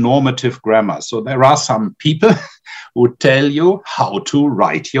by normative grammar. So there are some people who tell you how to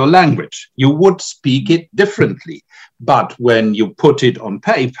write your language. You would speak it differently, but when you put it on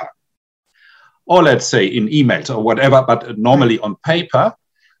paper, or let's say in emails or whatever, but normally on paper,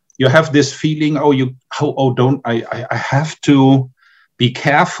 you have this feeling, I have to be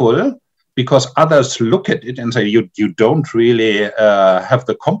careful, because others look at it and say, you don't really have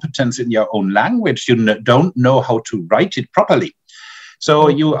the competence in your own language. You don't know how to write it properly. So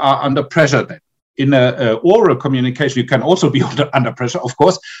you are under pressure then. In oral communication, you can also be under pressure, of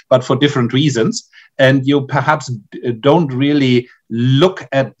course, but for different reasons. And you perhaps don't really look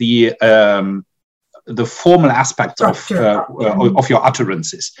at the formal aspects of your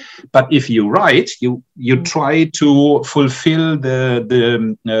utterances. But if you write, you try to fulfill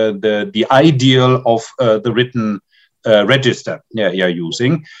the ideal of the written register you're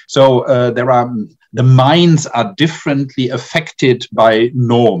using. So the minds are differently affected by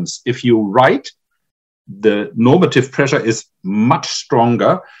norms. If you write, the normative pressure is much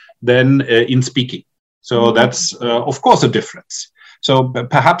stronger than in speaking. So that's, of course, a difference. So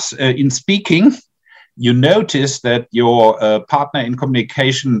perhaps in speaking, you notice that your partner in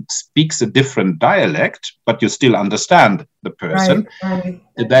communication speaks a different dialect, but you still understand the person. Right.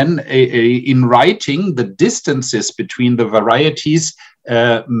 Then in writing, the distances between the varieties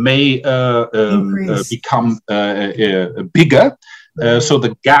may become bigger, So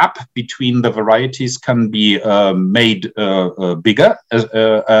the gap between the varieties can be made bigger.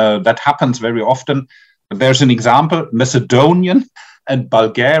 That happens very often. There's an example: Macedonian and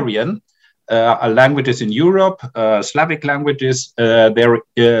Bulgarian are languages in Europe, Slavic languages. They're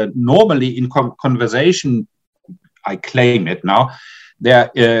normally in conversation, I claim it now,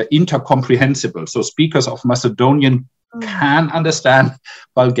 they're intercomprehensible. So speakers of Macedonian can understand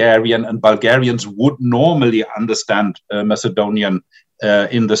Bulgarian, and Bulgarians would normally understand Macedonian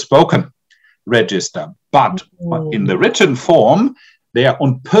in the spoken register. But in the written form, they are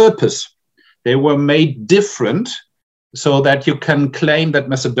on purpose. They were made different so that you can claim that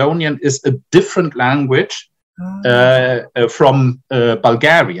Macedonian is a different language from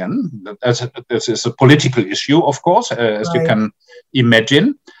Bulgarian. This is a political issue, of course, as you can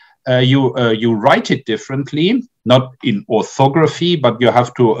imagine. You write it differently, not in orthography, but you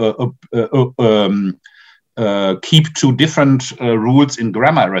have to keep two different rules in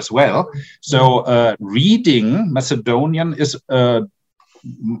grammar as well. So reading Macedonian is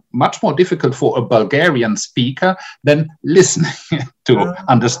much more difficult for a Bulgarian speaker than listening to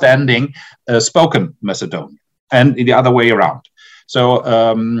understanding spoken Macedonian, and the other way around. So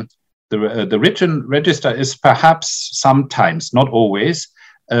the written register is perhaps sometimes, not always,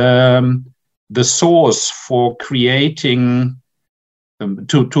 the source for creating,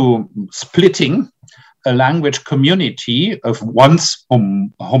 to splitting a language community of once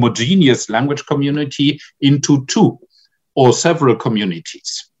homogeneous language community into two or several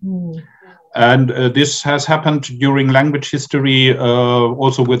communities. And this has happened during language history,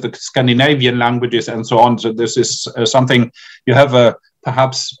 also with the Scandinavian languages and so on. So this is something you have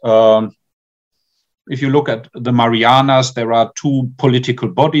perhaps, if you look at the Marianas, there are two political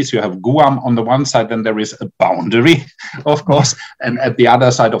bodies. You have Guam on the one side, and there is a boundary, of course. And at the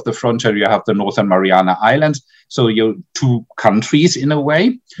other side of the frontier, you have the Northern Mariana Islands. So you're two countries in a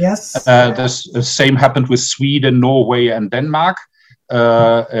way. Yes. The same happened with Sweden, Norway, and Denmark.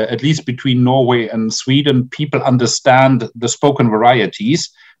 At least between Norway and Sweden, people understand the spoken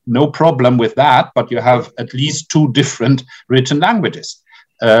varieties. No problem with that, but you have at least two different written languages.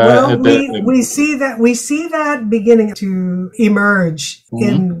 We see that beginning to emerge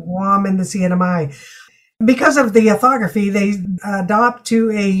in Guam and the CNMI. Because of the orthography, they adopt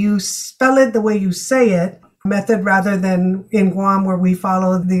to a you spell it the way you say it method rather than in Guam where we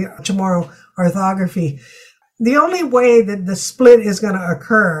follow the Chamorro orthography. The only way that the split is going to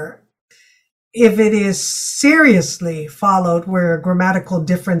occur if it is seriously followed where grammatical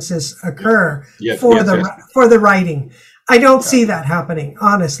differences occur for the writing. I don't see that happening,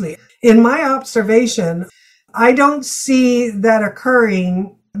 honestly. In my observation, I don't see that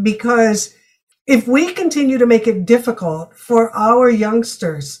occurring because if we continue to make it difficult for our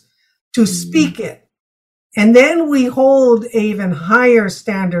youngsters to speak it, and then we hold an even higher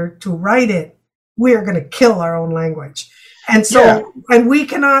standard to write it, we are going to kill our own language. And so, and we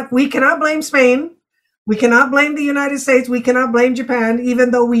cannot blame Spain. We cannot blame the United States. We cannot blame Japan,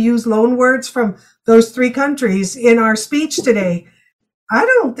 even though we use loan words from those three countries in our speech today. I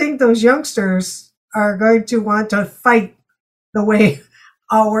don't think those youngsters are going to want to fight the way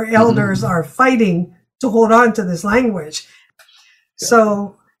our elders are fighting to hold on to this language.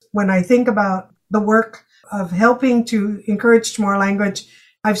 So when I think about the work of helping to encourage Chamorro language,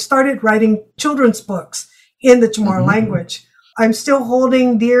 I've started writing children's books in the Chamorro language. I'm still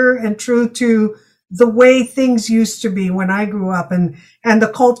holding dear and true to the way things used to be when I grew up and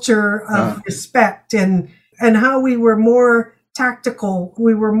the culture of respect and how we were more tactical.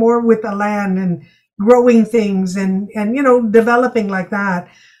 We were more with the land and growing things and developing like that.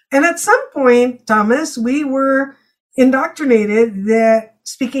 And at some point, Thomas, we were indoctrinated that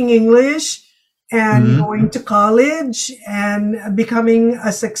speaking English and going to college and becoming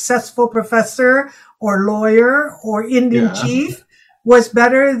a successful professor or lawyer or Indian chief was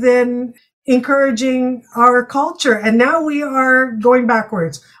better than encouraging our culture. And now we are going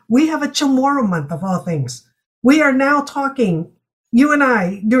backwards. We have a Chamorro month of all things. We are now talking, you and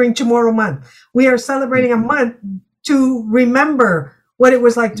I, during Chamorro month. We are celebrating a month to remember what it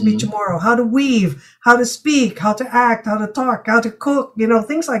was like to be Chamorro, how to weave, how to speak, how to act, how to talk, how to cook,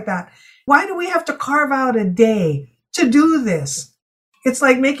 things like that. Why do we have to carve out a day to do this? It's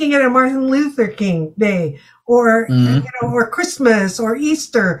like making it a Martin Luther King Day or, or Christmas or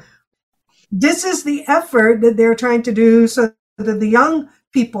Easter. This is the effort that they're trying to do so that the young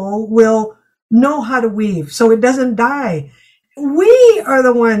people will know how to weave so it doesn't die. We are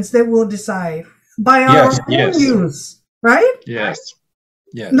the ones that will decide by our own use, right? Yes.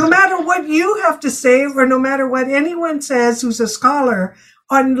 No matter what you have to say or no matter what anyone says who's a scholar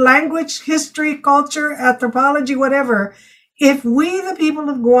on language, history, culture, anthropology, whatever, if we, the people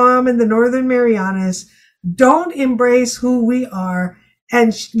of Guam and the Northern Marianas, don't embrace who we are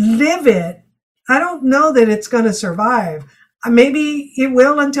and live it, I don't know that it's going to survive. Maybe it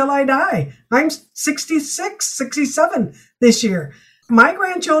will until I die. I'm 66, 67 this year. My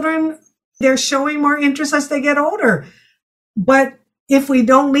grandchildren, they're showing more interest as they get older. But if we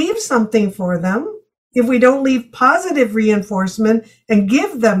don't leave something for them, if we don't leave positive reinforcement and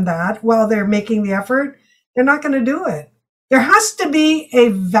give them that while they're making the effort, they're not going to do it. There has to be a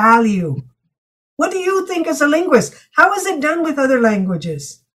value. What do you think as a linguist? How is it done with other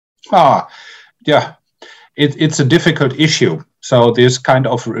languages? Yeah, it's a difficult issue. So this kind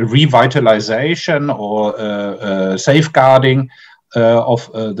of revitalization or safeguarding of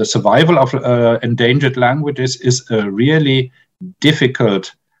the survival of endangered languages is a really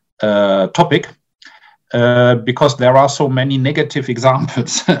difficult topic because there are so many negative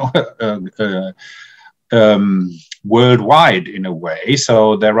examples worldwide in a way.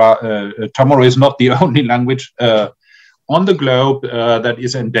 So there are CHamoru is not the only language on the globe that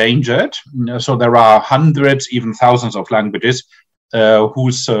is endangered. So there are hundreds, even thousands of languages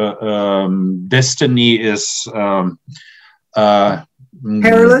whose destiny is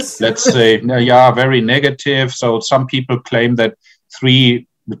perilous. Let's say, very negative. So some people claim that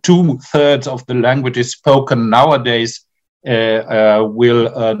 2/3 of the languages spoken nowadays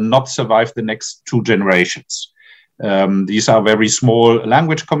will not survive the next 2 generations. These are very small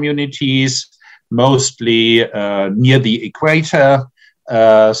language communities, mostly near the equator,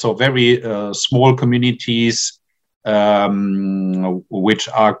 so very small communities which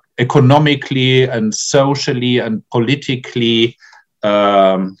are economically and socially and politically,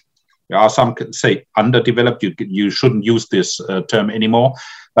 some could say underdeveloped. You shouldn't use this term anymore,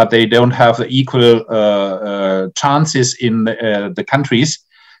 but they don't have equal chances in the countries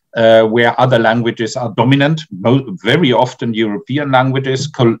where other languages are dominant, very often European languages,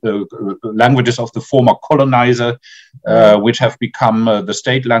 languages of the former colonizer, which have become the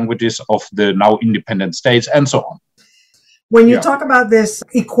state languages of the now independent states, and so on. When you talk about this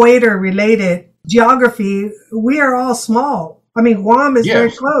equator-related geography, we are all small. I mean, Guam is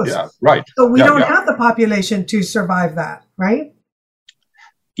very close. Yeah, right. So we don't have the population to survive that, right?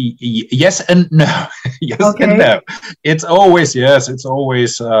 Yes and no. And no. It's always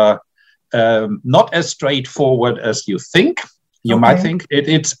not as straightforward as you think. You might think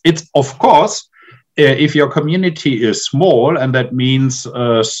it's of course, if your community is small, and that means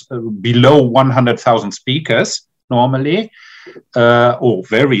below 100,000 speakers normally, or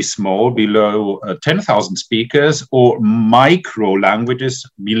very small, below 10,000 speakers, or micro languages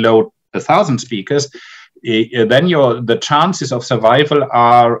below 1,000 speakers, then the chances of survival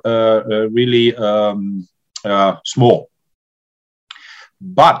are really small.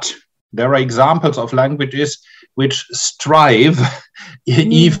 But there are examples of languages which strive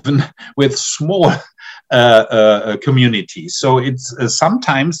even with small communities. So it's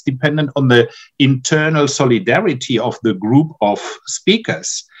sometimes dependent on the internal solidarity of the group of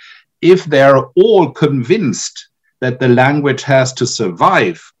speakers. If they're all convinced that the language has to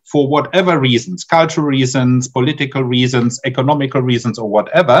survive for whatever reasons, cultural reasons, political reasons, economical reasons, or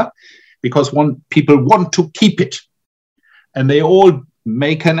whatever, because people want to keep it, and they all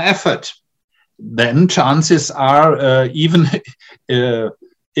make an effort, then chances are, even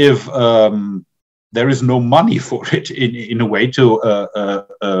if there is no money for it in a way to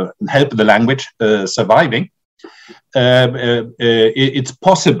help the language surviving, it's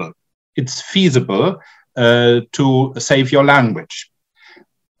possible, it's feasible to save your language.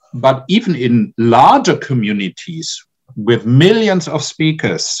 But even in larger communities with millions of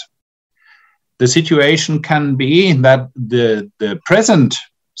speakers, the situation can be that the present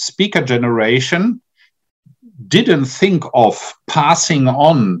speaker generation didn't think of passing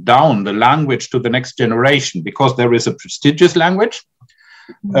on down the language to the next generation, because there is a prestigious language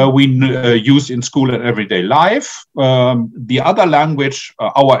we use in school and everyday life. The other language,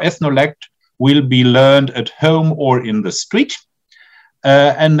 our ethnolect, will be learned at home or in the street.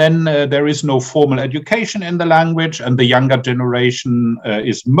 And then there is no formal education in the language, and the younger generation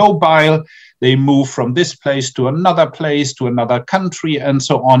is mobile. They move from this place to another country, and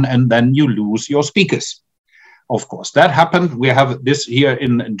so on, and then you lose your speakers. Of course, that happened. We have this here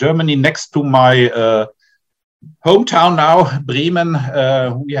in Germany, next to my hometown now, Bremen.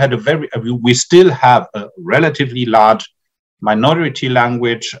 We still have a relatively large minority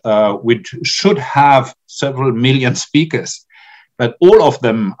language, which should have several million speakers. But all of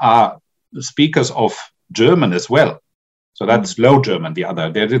them are speakers of German as well. So that's Low German, the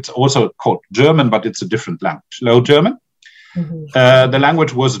other. It's also called German, but it's a different language, Low German. The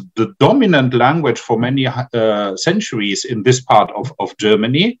language was the dominant language for many centuries in this part of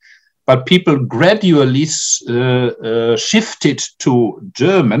Germany, but people gradually shifted to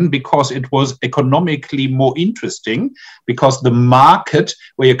German because it was economically more interesting, because the market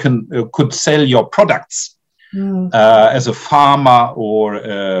where you could sell your products as a farmer or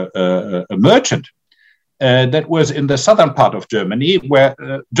a merchant, that was in the southern part of Germany where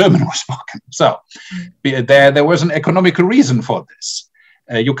German was spoken. So there was an economical reason for this.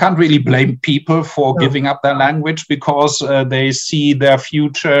 You can't really blame people for giving up their language because they see their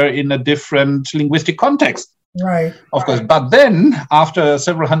future in a different linguistic context. Right. Of course. But then, after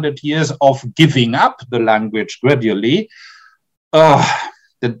several hundred years of giving up the language gradually,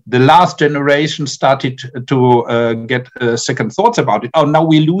 the last generation started to get second thoughts about it. Oh, now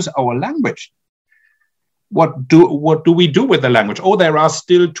we lose our language. What do we do with the language? Oh, there are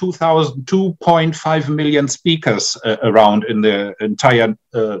still 2.5 million speakers around in the entire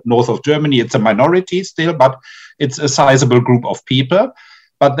north of Germany. It's a minority still, but it's a sizable group of people.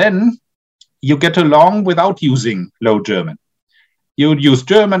 But then you get along without using Low German. You use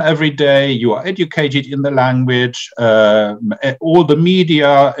German every day. You are educated in the language. All the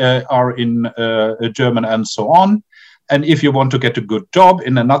media are in German and so on. And if you want to get a good job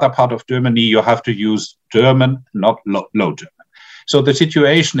in another part of Germany, you have to use German, not Low German. So the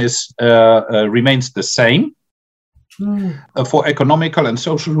situation remains the same. For economical and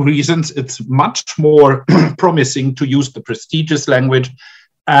social reasons, it's much more promising to use the prestigious language.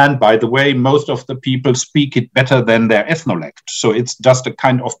 And by the way, most of the people speak it better than their ethnolect. So it's just a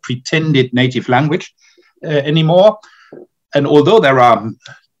kind of pretended native language anymore. And although there are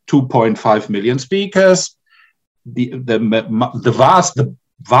 2.5 million speakers, the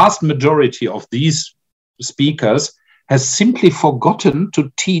vast majority of these speakers has simply forgotten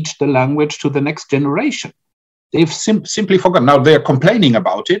to teach the language to the next generation. They've simply forgotten. Now they're complaining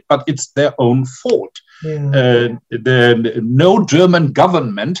about it, but it's their own fault. No German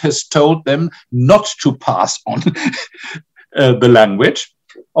government has told them not to pass on the language.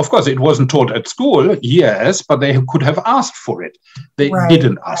 Of course, it wasn't taught at school, yes, but they could have asked for it. They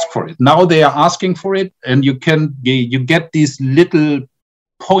didn't ask for it. Now they are asking for it, and you get these little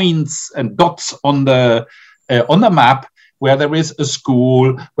points and dots on the map where there is a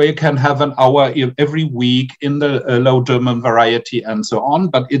school where you can have an hour every week in the Low German variety and so on,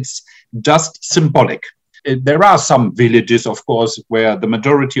 but it's just symbolic. There are some villages, of course, where the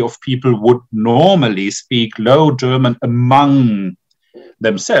majority of people would normally speak Low German among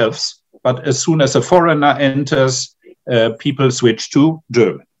themselves, but as soon as a foreigner enters, people switch to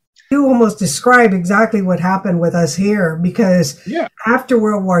German. You almost describe exactly what happened with us here, because after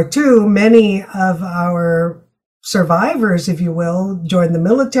World War II, many of our survivors, if you will, joined the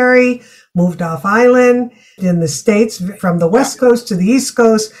military, moved off island in the States from the West Coast to the East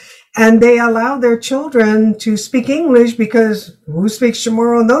Coast, and they allowed their children to speak English because who speaks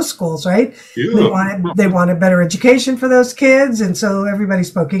Chamorro in those schools, right? They wanted better education for those kids, and so everybody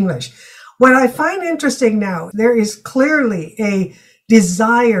spoke English. What I find interesting now, there is clearly a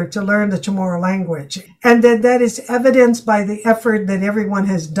desire to learn the Chamorro language, and that is evidenced by the effort that everyone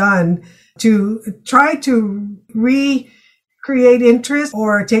has done to try to recreate interest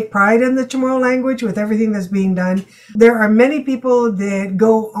or take pride in the Chamorro language with everything that's being done. There are many people that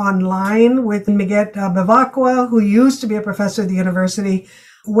go online with Miguel Bevacqua, who used to be a professor at the university,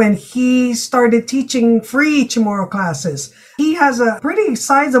 when he started teaching free Chamorro classes. He has a pretty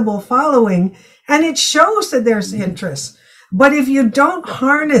sizable following, and it shows that there's interest. But if you don't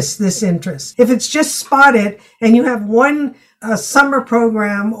harness this interest, if it's just spotted and you have one summer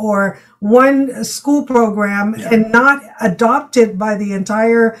program or one school program and not adopted by the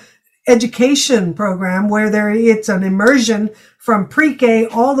entire education program where it's an immersion from pre-K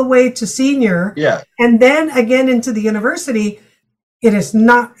all the way to senior, and then again into the university, it is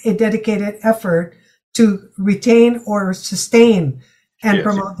not a dedicated effort to retain or sustain and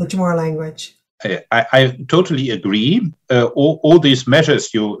promote the Chamorro language. I totally agree. All these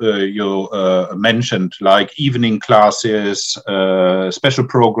measures you mentioned, like evening classes, special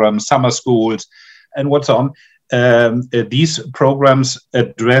programs, summer schools, and what's on, these programs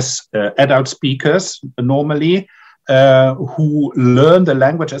address adult speakers normally who learn the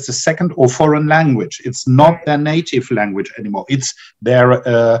language as a second or foreign language. It's not their native language anymore. It's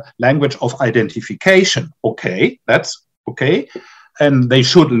their language of identification. Okay, that's okay. And they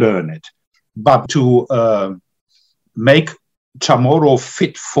should learn it. But to make Chamorro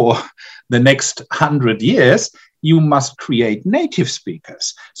fit for the next 100 years, you must create native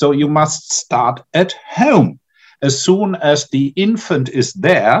speakers. So you must start at home. As soon as the infant is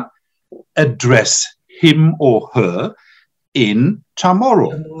there, address him or her in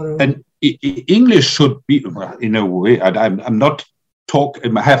CHamoru. And English should be, well, in a way, I'm not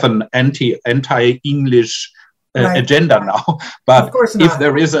have an anti-English agenda now, but if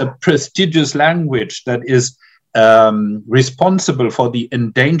there is a prestigious language that is responsible for the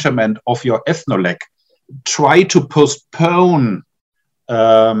endangerment of your ethnoleg, try to postpone,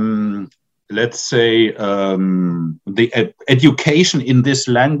 let's say, the education in this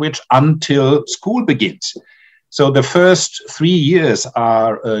language until school begins. So the first 3 years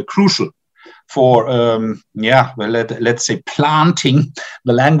are crucial for, let's say, planting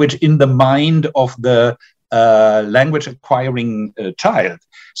the language in the mind of the language acquiring child.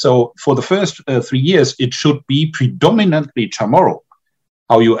 So for the first 3 years, it should be predominantly CHamoru,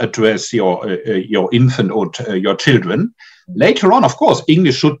 how you address your infant or your children. Later on, of course,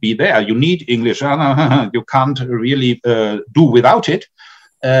 English should be there. You need English. You can't really do without it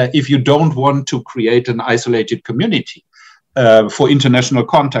if you don't want to create an isolated community for international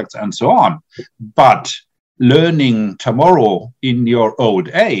contacts and so on. But learning CHamoru in your old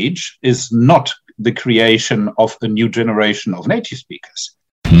age is not the creation of a new generation of native speakers.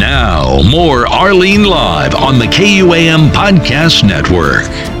 Now, more RLENE Live on the KUAM Podcast Network.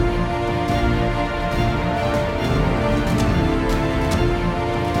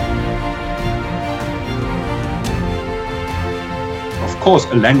 Of course,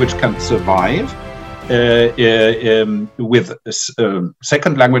 a language can survive with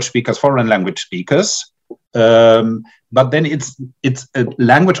second language speakers, foreign language speakers, but then it's a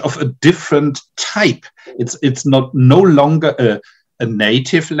language of a different type. It's no longer a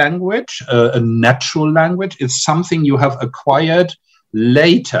native language, a natural language. It's something you have acquired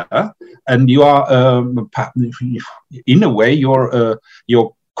later, and you are, in a way,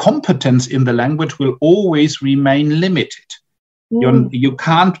 your competence in the language will always remain limited. You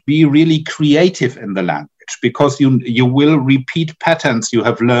can't be really creative in the language because you will repeat patterns you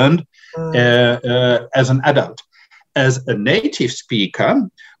have learned as an adult. As a native speaker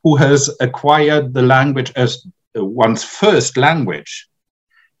who has acquired the language as one's first language,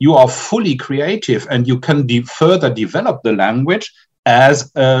 you are fully creative and you can further develop the language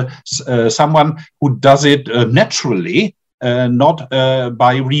as someone who does it naturally, not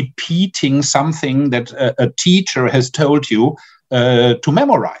by repeating something that a teacher has told you to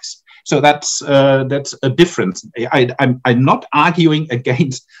memorize. So that's a difference. I'm not arguing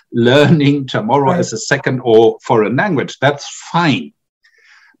against learning CHamoru as a second or foreign language. That's fine.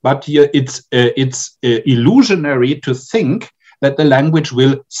 But it's illusionary to think that the language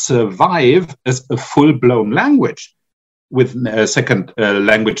will survive as a full-blown language with second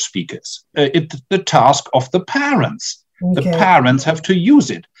language speakers. It's the task of the parents. Okay. The parents have to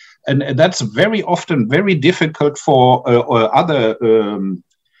use it. And that's very often very difficult for other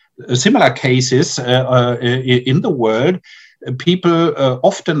similar cases in the world. People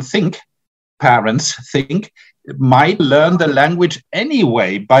often think, parents think, might learn the language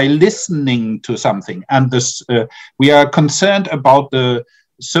anyway by listening to something. And this, we are concerned about the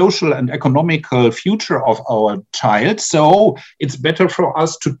social and economical future of our child. So it's better for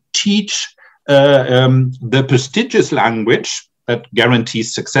us to teach the prestigious language that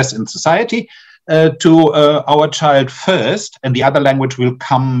guarantees success in society to our child first, and the other language will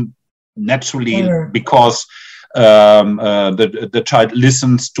come naturally because the child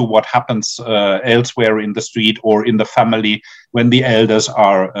listens to what happens elsewhere in the street or in the family when the elders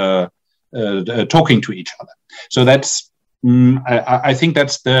are talking to each other. So that's, I think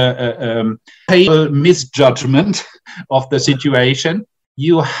that's the misjudgment of the situation.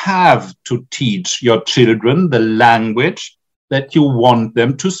 You have to teach your children the language that you want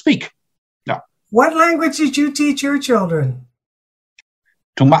them to speak. Yeah. What language did you teach your children?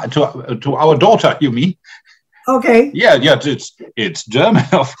 To our daughter, you mean? Okay. Yeah, it's German,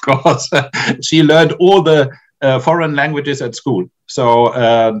 of course. She learned all the foreign languages at school. So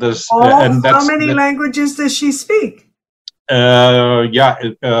how many languages does she speak?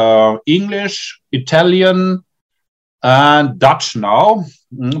 English, Italian, and Dutch now,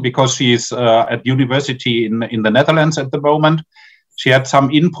 because she's at university in the Netherlands at the moment. She had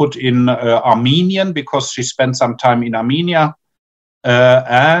some input in Armenian because she spent some time in Armenia.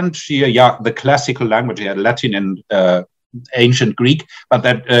 And she, the classical language, Latin and ancient Greek, but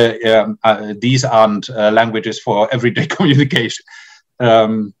that these aren't languages for everyday communication.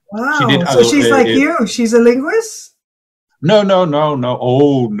 Wow! So she's like you. She's a linguist? No.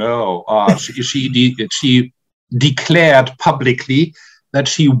 Oh no! She declared publicly that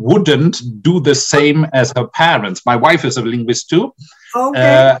she wouldn't do the same as her parents. My wife is a linguist too.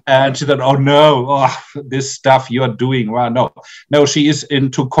 Okay. And she said, oh no, this stuff you are doing. Well, no, she is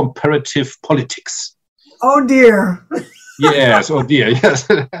into comparative politics. Oh dear. Yes, oh dear, yes.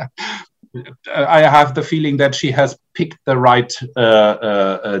 I have the feeling that she has picked the right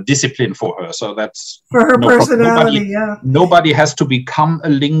discipline for her. So that's for her no personality. Nobody has to become a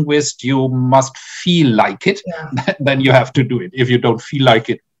linguist. You must feel like it. Yeah. Then you have to do it. If you don't feel like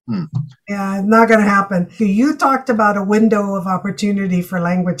it, yeah, it's not going to happen. You talked about a window of opportunity for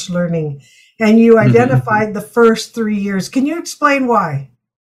language learning, and you identified the first 3 years. Can you explain why?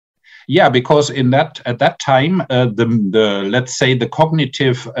 Yeah, because at that time, the let's say the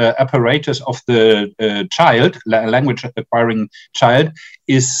cognitive apparatus of the child, language acquiring child,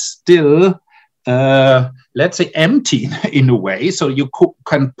 is still let's say empty in a way. So you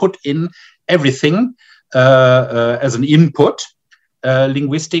can put in everything as an input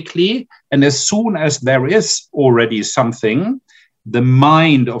linguistically, and as soon as there is already something, the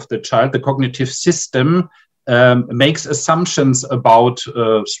mind of the child, the cognitive system, makes assumptions about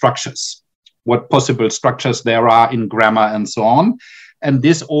structures, what possible structures there are in grammar and so on. And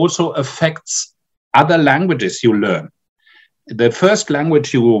this also affects other languages you learn. The first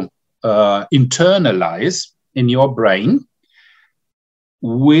language you internalize in your brain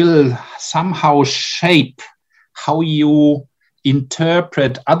will somehow shape how you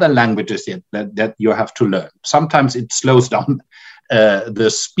interpret other languages that you have to learn. Sometimes it slows down the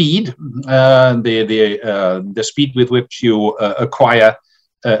speed, the speed with which you acquire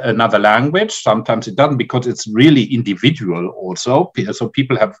another language. Sometimes it doesn't, because it's really individual also. So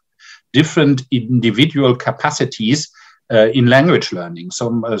people have different individual capacities in language learning.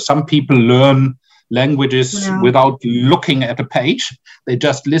 Some people learn languages without looking at a page. They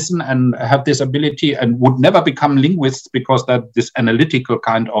just listen and have this ability and would never become linguists because that this analytical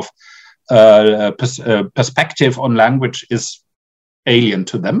kind of perspective on language is alien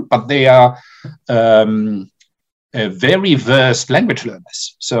to them, but they are very versed language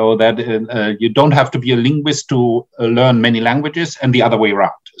learners, so that you don't have to be a linguist to learn many languages, and the other way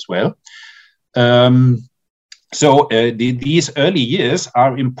around as well. These early years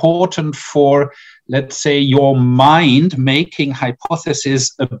are important for, let's say, your mind making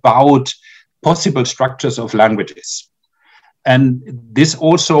hypotheses about possible structures of languages. And this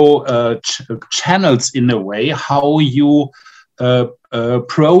also channels, in a way, how you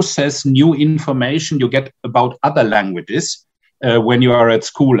process new information you get about other languages when you are at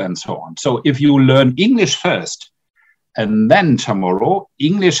school and so on. So if you learn English first and then CHamoru,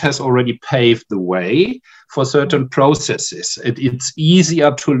 English has already paved the way for certain processes. It's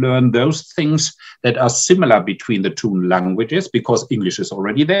easier to learn those things that are similar between the two languages because English is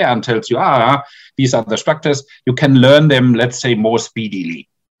already there and tells you, these are the structures. You can learn them, let's say, more speedily.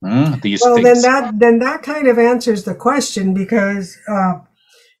 These things. Then that kind of answers the question, because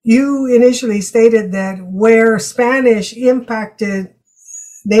you initially stated that where Spanish impacted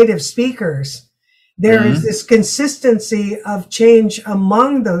native speakers, there is this consistency of change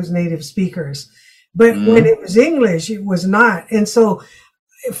among those native speakers. But when it was English, it was not. And so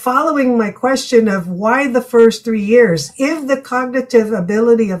following my question of why the first 3 years, if the cognitive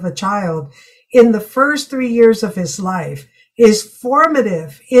ability of a child in the first 3 years of his life is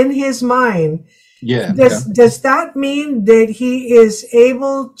formative in his mind, does that mean that he is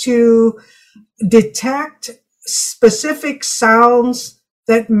able to detect specific sounds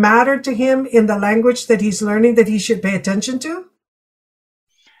that matter to him in the language that he's learning that he should pay attention to?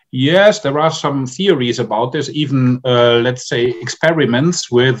 Yes, there are some theories about this, even, let's say,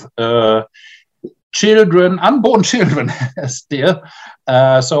 experiments with children, unborn children still.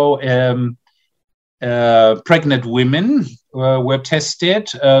 Pregnant women were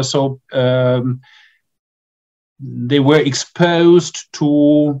tested. They were exposed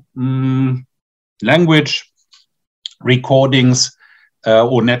to language recordings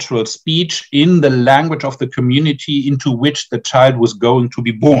or natural speech in the language of the community into which the child was going to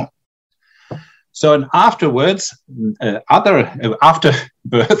be born. So, and afterwards, after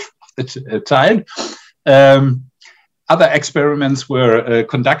birth of the child, other experiments were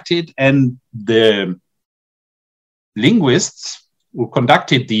conducted, and the linguists who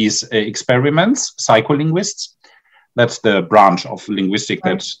conducted these experiments, psycholinguists, that's the branch of linguistic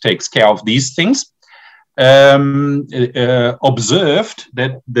that takes care of these things, observed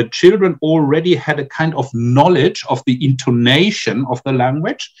that the children already had a kind of knowledge of the intonation of the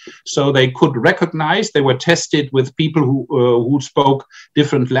language, so they could recognize. They were tested with people who spoke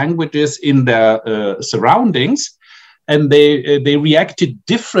different languages in their surroundings, and they reacted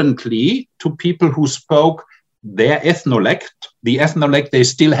differently to people who spoke their ethnolect, the ethnolect they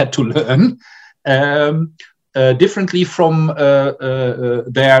still had to learn, differently from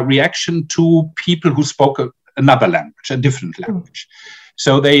their reaction to people who spoke another language, a different language.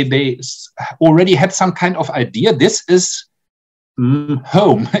 So they already had some kind of idea. This is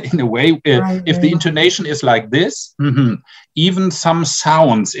home in a way. If the intonation is like this, even some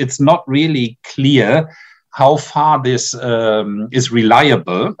sounds, it's not really clear how far this is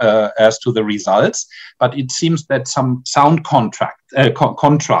reliable as to the results, but it seems that some sound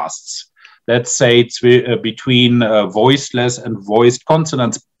contrasts, let's say it's between voiceless and voiced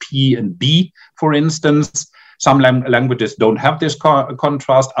consonants P and B, for instance. Some languages don't have this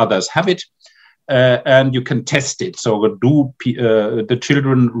contrast, others have it. And you can test it. So do the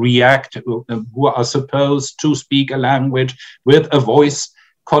children react who are supposed to speak a language with a voice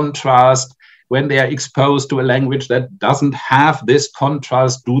contrast when they are exposed to a language that doesn't have this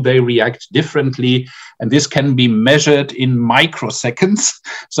contrast? Do they react differently? And this can be measured in microseconds.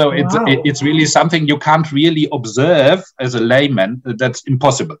 So it's really something you can't really observe as a layman. That's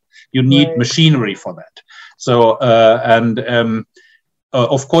impossible. You need machinery for that. So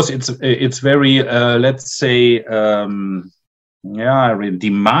of course, it's very, let's say,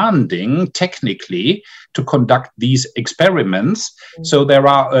 demanding technically to conduct these experiments. So there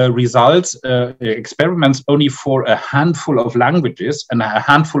are results, experiments only for a handful of languages and a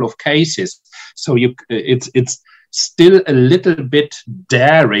handful of cases. So it's still a little bit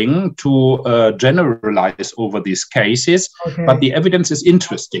daring to generalize over these cases, but the evidence is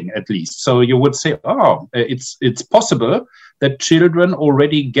interesting at least. So you would say, it's possible that children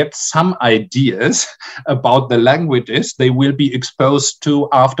already get some ideas about the languages they will be exposed to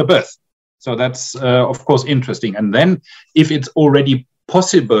after birth. So that's, of course, interesting. And then if it's already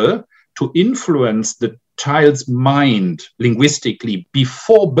possible to influence the child's mind linguistically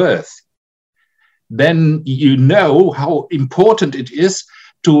before birth, then you know how important it is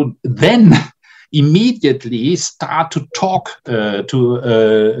to then immediately start to talk to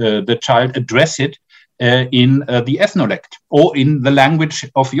the child, address it in the ethnolect or in the language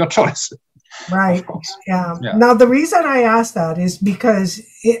of your choice. Right. Yeah. Now, the reason I asked that is because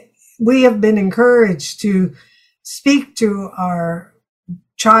we have been encouraged to speak to our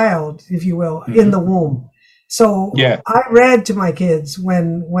child, if you will, in the womb. So I read to my kids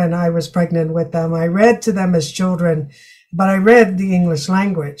when I was pregnant with them. I read to them as children, but I read the English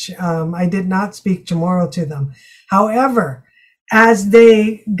language. I did not speak Chamorro to them. However, as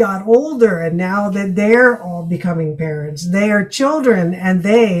they got older and now that they're all becoming parents, they are children and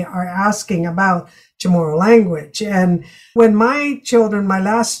they are asking about Chamorro language. And when my children, my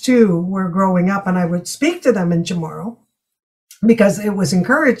last two, were growing up and I would speak to them in Chamorro, because it was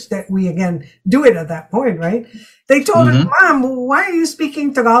encouraged that we again do it at that point, right? They told her, Mom, why are you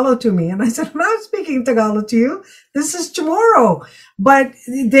speaking Tagalog to me? And I said, I'm not speaking Tagalog to you. This is Chamorro. But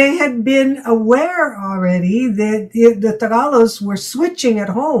they had been aware already that the Tagalogs were switching at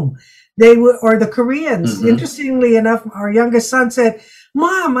home. They were, or the Koreans. Interestingly enough, our youngest son said,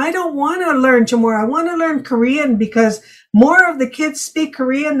 Mom, I don't want to learn Chamorro. I want to learn Korean because more of the kids speak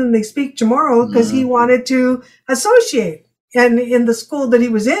Korean than they speak Chamorro, because he wanted to associate. And in the school that he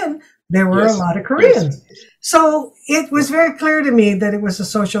was in, there were a lot of Koreans. So it was very clear to me that it was a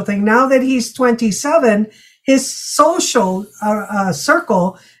social thing. Now that he's 27, his social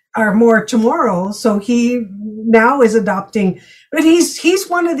circle are more Chamorro. So he now is adopting, but he's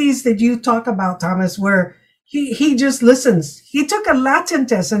one of these that you talk about, Thomas, where he just listens. He took a Latin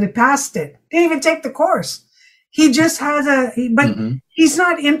test and he passed it. Didn't even take the course. He just has but he's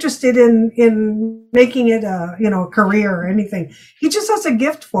not interested in making it a career or anything. He just has a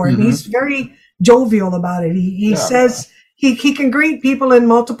gift for it. He's very jovial about it. He says he can greet people in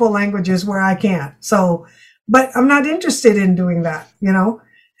multiple languages where I can't. So, but I'm not interested in doing that.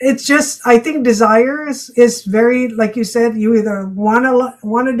 It's just, I think desire is very, like you said, you either want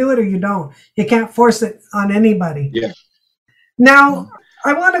to do it or you don't. You can't force it on anybody. Yeah. Now,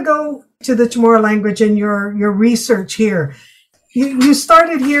 I want to go to the Chamorro language and your research here. You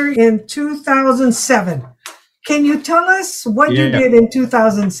started here in 2007. Can you tell us what you did in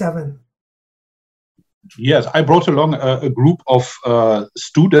 2007? Yes, I brought along a group of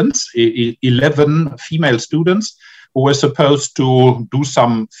students, 11 female students, who were supposed to do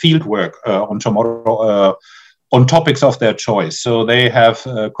some field work on Chamorro, on topics of their choice. So they have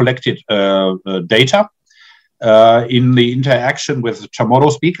collected data in the interaction with Chamorro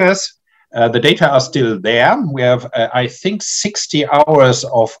speakers. The data are still there. We have, I think, 60 hours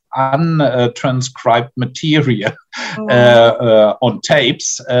of untranscribed material on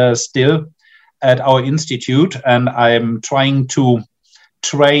tapes still at our institute, and I'm trying to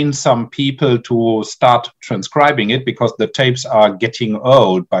train some people to start transcribing it because the tapes are getting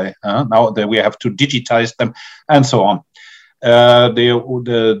old by now that we have to digitize them and so on.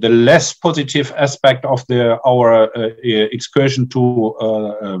 The less positive aspect of our excursion to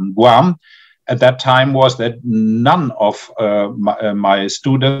Guam at that time was that none of my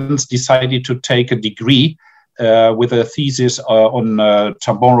students decided to take a degree with a thesis on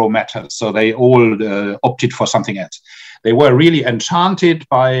Chamorro matters. So they all opted for something else. They were really enchanted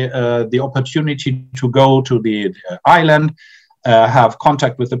by the opportunity to go to the island, have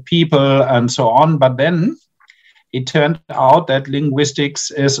contact with the people and so on. But then it turned out that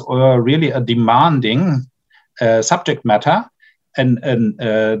linguistics is really a demanding subject matter. And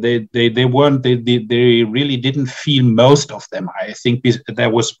they really didn't feel most of them. I think there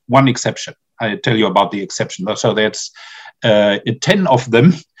was one exception. I'll tell you about the exception. So that's 10 of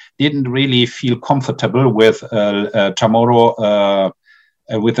them didn't really feel comfortable with Chamorro,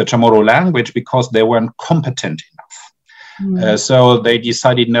 with the Chamorro language, because they weren't competent enough. So they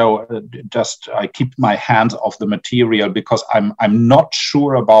decided, no, just I keep my hands off the material because I'm not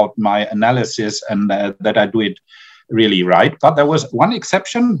sure about my analysis and that I do it really right. But there was one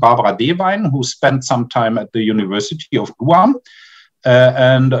exception, Barbara Dewein, who spent some time at the University of Guam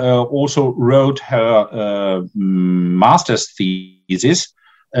and also wrote her master's thesis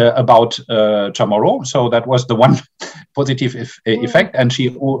about Chamorro. So that was the one positive effect. And she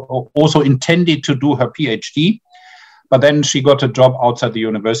also intended to do her PhD. But then she got a job outside the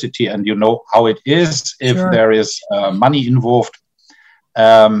university, and you know how it is if there is money involved.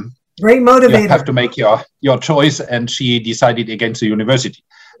 Great motivator. You have to make your choice, and she decided against the university.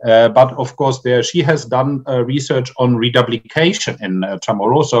 But of course, she has done research on reduplication in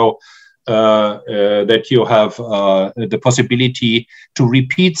Chamorro, so that you have the possibility to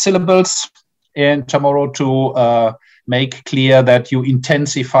repeat syllables in Chamorro to make clear that you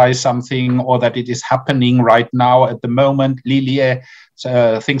intensify something or that it is happening right now at the moment, lilie,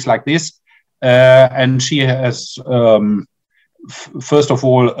 things like this. And she has, first of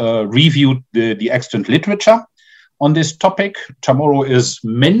all, reviewed the extant literature on this topic. Chamorro is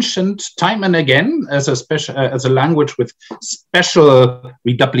mentioned time and again as a language with special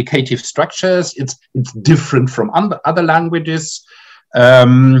reduplicative structures. It's different from other languages.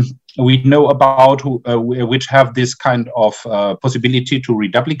 We know about which have this kind of possibility to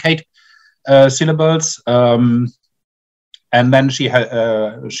reduplicate syllables. And then she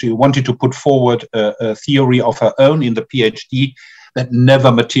wanted to put forward a theory of her own in the PhD that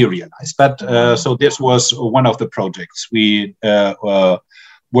never materialized. But so this was one of the projects. We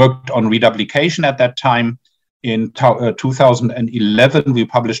worked on reduplication at that time. In 2011, we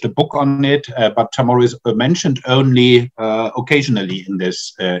published a book on it, but Chamorro is mentioned only occasionally in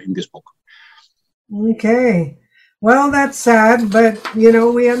this book. Okay, well, that's sad, but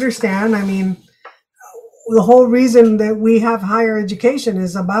we understand. I mean, the whole reason that we have higher education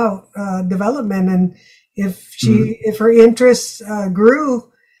is about development, and if her interests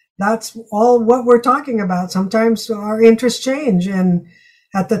grew, that's all what we're talking about. Sometimes our interests change, and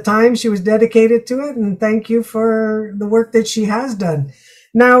at the time she was dedicated to it, and thank you for the work that she has done.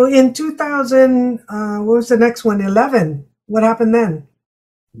 Now in 2000, what was the next one? 11. What happened then?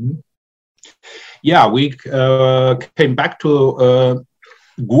 Yeah, we came back to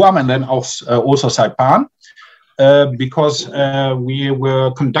Guam and then also Saipan because we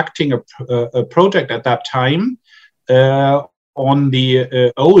were conducting a project at that time on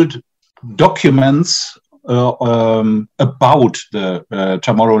the old documents about the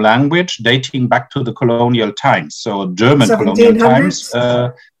Chamorro language dating back to the colonial times, so German colonial times.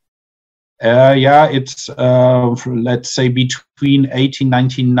 It's let's say between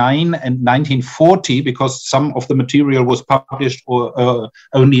 1899 and 1940, because some of the material was published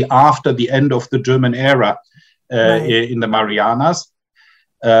only after the end of the German era in the Marianas.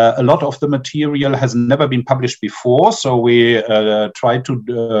 A lot of the material has never been published before, so we tried to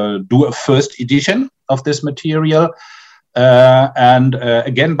do a first edition of this material. And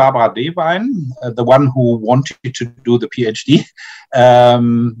again, Barbara Dewein, the one who wanted to do the PhD,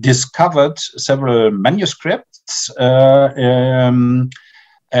 discovered several manuscripts at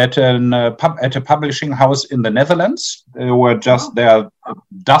a publishing house in the Netherlands. They were just there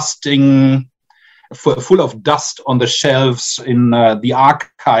dusting, full of dust on the shelves in the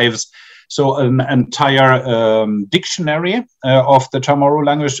archives. So an entire dictionary of the Chamorro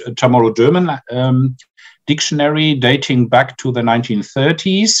language, Chamorro German dictionary dating back to the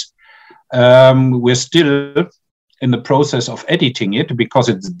 1930s. We're still in the process of editing it because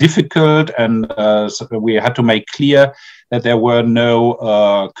it's difficult, and so we had to make clear that there were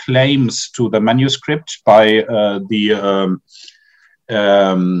no claims to the manuscript by the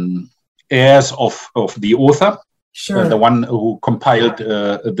heirs of the author, the one who compiled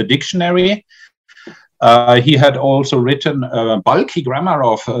the dictionary. He had also written a bulky grammar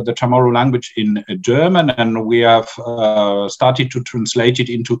of the Chamorro language in German, and we have started to translate it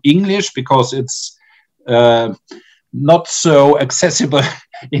into English because it's not so accessible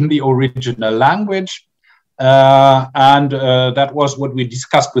in the original language. And that was what we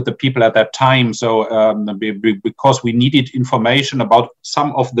discussed with the people at that time. So because we needed information about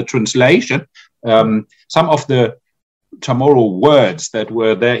some of the translation, some of the Chamorro words that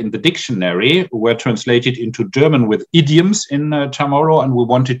were there in the dictionary were translated into German with idioms in Chamorro, and we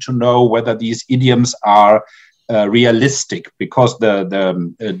wanted to know whether these idioms are realistic, because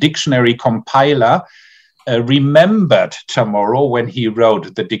the dictionary compiler remembered Chamorro when he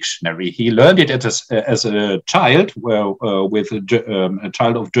wrote the dictionary. He learned it as a child with a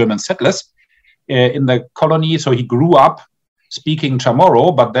child of German settlers in the colony, so he grew up speaking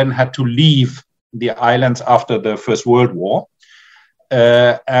Chamorro, but then had to leave the islands after the First World War.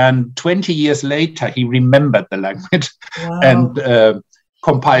 And 20 years later, he remembered the language. Wow. And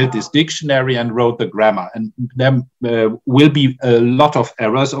compiled this dictionary and wrote the grammar. And there will be a lot of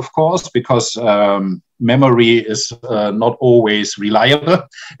errors, of course, because memory is not always reliable,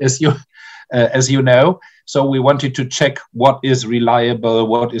 as you know. So we wanted to check what is reliable,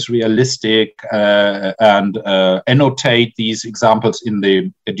 what is realistic, and annotate these examples in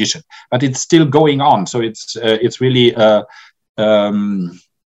the edition. But it's still going on, so it's really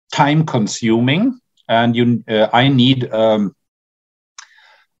time-consuming, and I need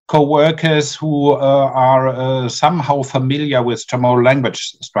co-workers who are somehow familiar with Chamorro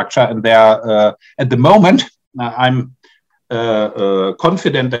language structure, and they are at the moment. I'm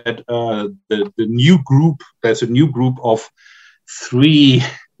confident that the new group, there's a new group of 3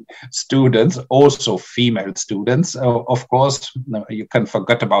 students, also female students. Of course, you can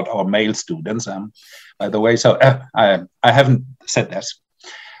forget about our male students, by the way. So I haven't said that.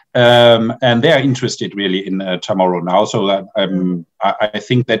 And they are interested really in Chamorro now. So that, I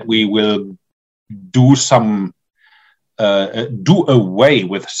think that we will do away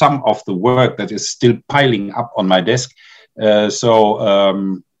with some of the work that is still piling up on my desk.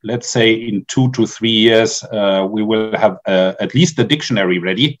 So let's say in 2 to 3 years, we will have at least the dictionary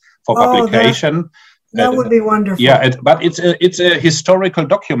ready for publication. That would be wonderful. Yeah, but it's a historical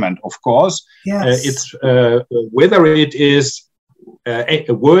document, of course. Yes. It's whether it is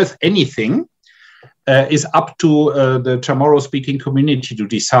worth anything is up to the Chamorro-speaking community to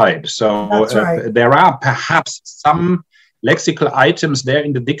decide. So that's right. There are perhaps some lexical items there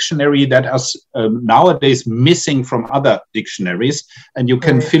in the dictionary that are nowadays missing from other dictionaries, and you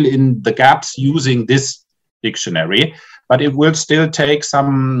can fill in the gaps using this dictionary, but it will still take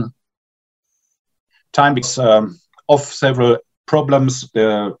some time because of several problems.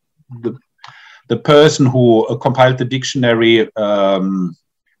 The person who compiled the dictionary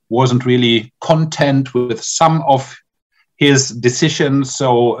wasn't really content with some of his decisions,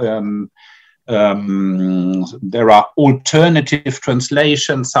 so there are alternative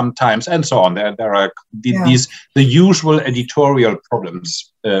translations sometimes, and so on. There are the usual editorial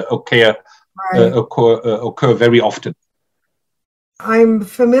problems occur very often. I'm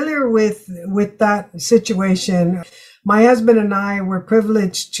familiar with that situation. My husband and I were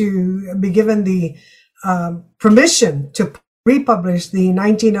privileged to be given the permission to republish the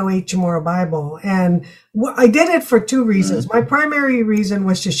 1908 Chamorro Bible. And I did it for 2 reasons. My primary reason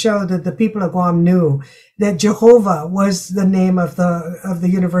was to show that the people of Guam knew that Jehovah was the name of the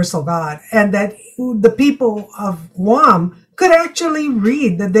universal God, and that the people of Guam could actually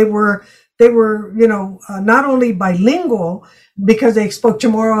read, that they were not only bilingual because they spoke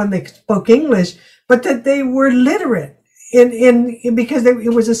Chamorro and they spoke English, but that they were literate because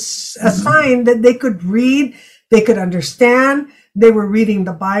it was a sign that they could read, they could understand, they were reading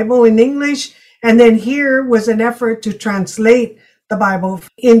the Bible in English. And then here was an effort to translate the Bible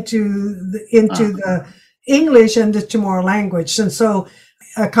into the English and the Chamorro language. And so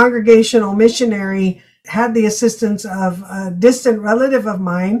a congregational missionary had the assistance of a distant relative of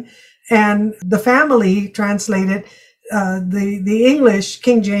mine, and the family translated the English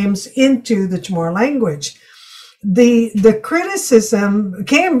King James into the Chamorro language. The criticism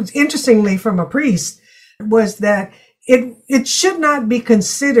came, interestingly, from a priest, was that it should not be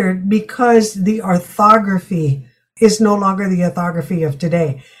considered because the orthography is no longer the orthography of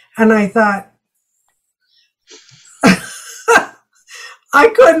today. And I thought, I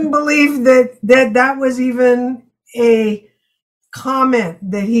couldn't believe that was even a comment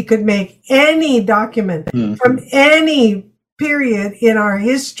that he could make. Any document from any period in our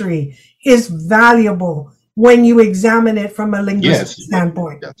history is valuable when you examine it from a linguistic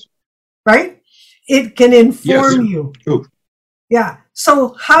standpoint, right? It can inform you. True. Yeah.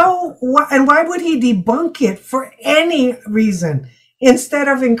 So and why would he debunk it for any reason instead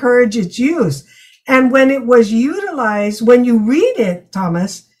of encourage its use? And when it was utilized, when you read it,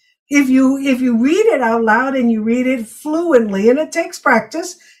 Thomas, if you read it out loud and you read it fluently, and it takes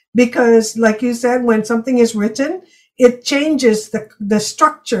practice because, like you said, when something is written, it changes the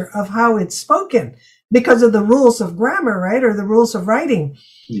structure of how it's spoken because of the rules of grammar, right? Or the rules of writing.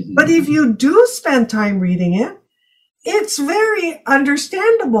 Mm-hmm. But if you do spend time reading it, it's very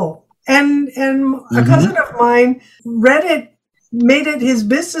understandable. And a cousin of mine read it, made it his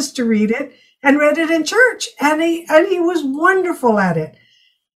business to read it, and read it in church. And he was wonderful at it.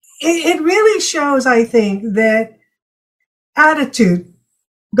 It really shows, I think, that attitude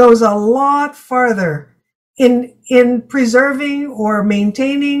goes a lot farther in preserving or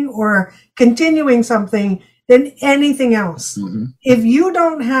maintaining or continuing something than anything else. Mm-hmm. If you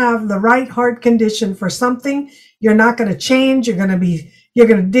don't have the right heart condition for something, you're not going to change. You're going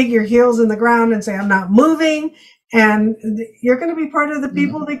to dig your heels in the ground and say, I'm not moving. And you're going to be part of the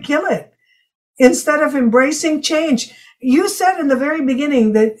people that kill it instead of embracing change. You said in the very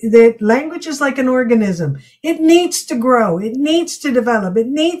beginning that language is like an organism. It needs to grow. It needs to develop. It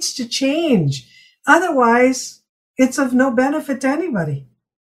needs to change. Otherwise, it's of no benefit to anybody.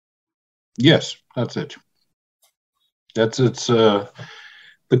 Yes, that's it. It's the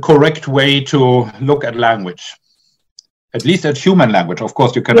correct way to look at language. At least at human language. Of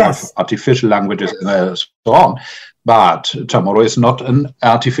course, you can have artificial languages and so on. But CHamoru is not an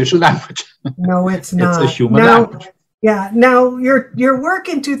artificial language. No, it's not. It's a human language. Yeah. Now, your work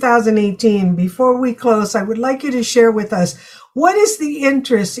in 2018, before we close, I would like you to share with us, what is the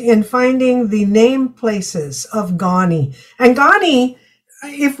interest in finding the name places of Gani? And Gani,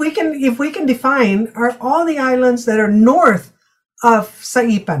 if we can define, are all the islands that are north of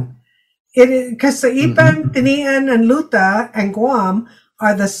Saipan. Because Saipan, Tinian, and Luta, and Guam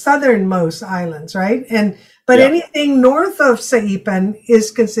are the southernmost islands, right? But anything north of Saipan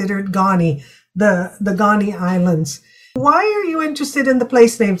is considered Gani, the Gani Islands. Why are you interested in the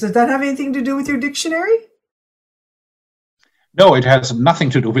place names? Does that have anything to do with your dictionary? No, it has nothing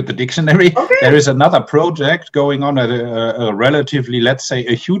to do with the dictionary. Okay. There is another project going on, a relatively, let's say,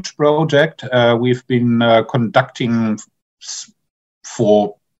 a huge project we've been conducting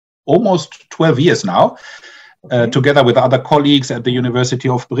for almost 12 years now, together with other colleagues at the University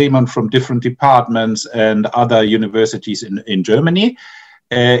of Bremen from different departments and other universities in Germany.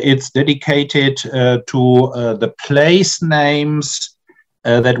 It's dedicated to the place names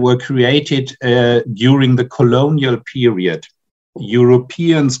that were created during the colonial period.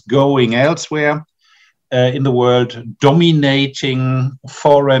 Europeans going elsewhere in the world, dominating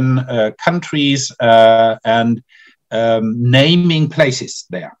foreign countries and naming places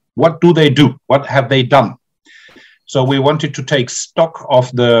there. What do they do? What have they done? So we wanted to take stock of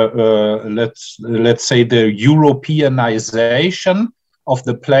the, let's say, the Europeanization of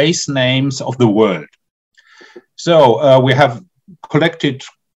the place names of the world. So we have collected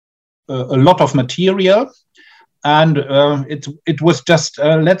a lot of material, and it was just,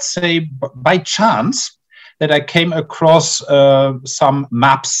 let's say, by chance that I came across some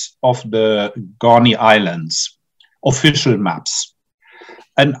maps of the Gani Islands, official maps.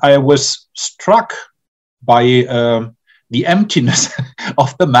 And I was struck by the emptiness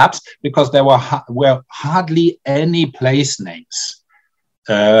of the maps, because there were hardly any place names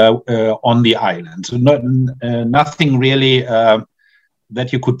on the island. So nothing really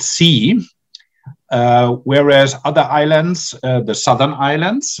that you could see. Whereas other islands, the southern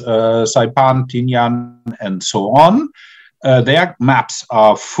islands, Saipan, Tinian, and so on, their maps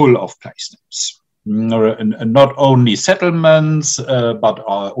are full of place names. Not only settlements, but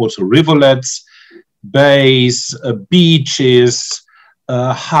also rivulets, bays, beaches,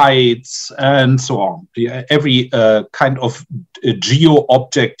 heights, and so on. Every kind of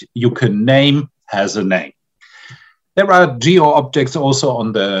geo-object you can name has a name. There are geo-objects also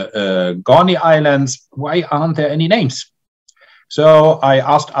on the Gani Islands. Why aren't there any names? So I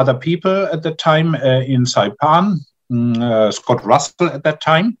asked other people at the time in Saipan, Scott Russell at that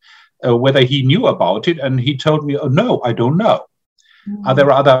time, whether he knew about it, and he told me, "Oh no, I don't know." Are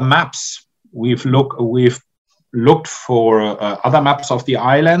there other maps? We've looked for other maps of the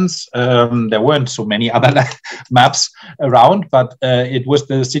islands. There weren't so many other maps around, but it was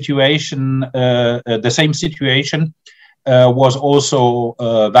the situation. The same situation was also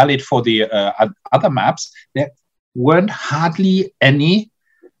valid for the other maps. There weren't hardly any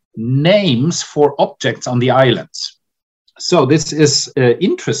names for objects on the islands. So this is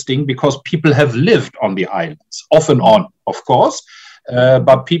interesting, because people have lived on the islands, off and on, of course,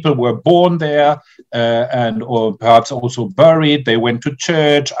 but people were born there and or perhaps also buried. They went to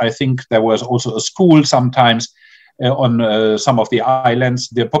church. I think there was also a school sometimes on some of the islands.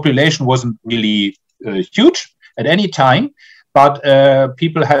 The population wasn't really huge at any time, but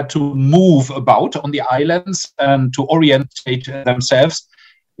people had to move about on the islands and to orientate themselves.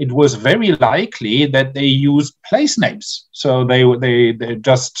 It was very likely that they used place names. So they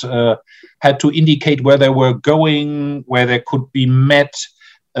just had to indicate where they were going, where they could be met,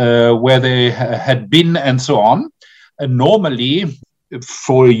 where they had been, and so on. And normally,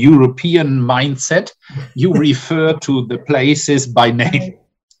 for a European mindset, you refer to the places by name.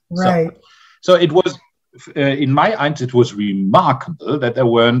 Right. So it was, in my eyes, it was remarkable that there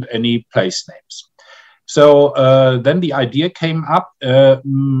weren't any place names. So then the idea came up that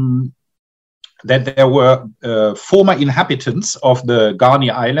there were former inhabitants of the Garni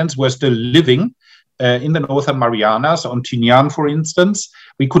Islands were still living in the Northern Marianas, on Tinian, for instance.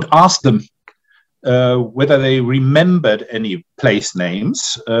 We could ask them whether they remembered any place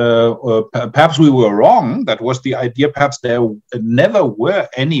names. Or perhaps we were wrong. That was the idea. Perhaps there never were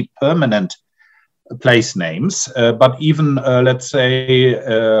any permanent place names, but even let's say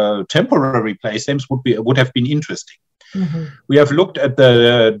temporary place names would have been interesting. Mm-hmm. We have looked at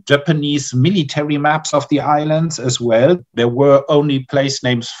the Japanese military maps of the islands as well. There were only place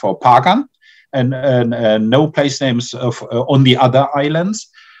names for Pagan and no place names on the other islands.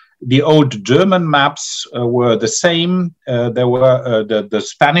 The old German maps were the same. There were the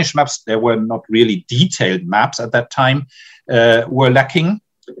Spanish maps. There were not really detailed maps at that time. Were lacking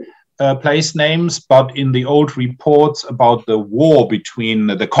place names, but in the old reports about the war between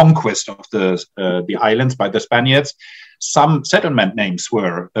the conquest of the islands by the Spaniards, some settlement names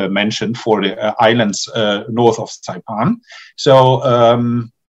were mentioned for the islands north of Saipan. So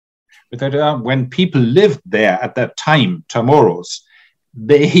when people lived there at that time, Chamorros,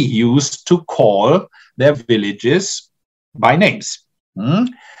 they used to call their villages by names.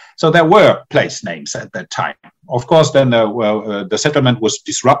 So there were place names at that time. Of course, then the settlement was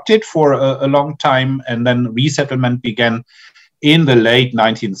disrupted for a long time, and then resettlement began in the late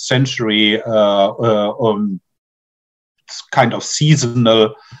 19th century, kind of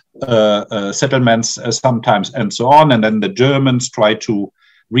seasonal settlements sometimes, and so on. And then the Germans tried to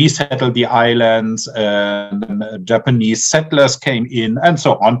resettle the islands, and then Japanese settlers came in, and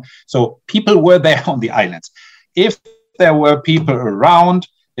so on. So people were there on the islands. If there were people around,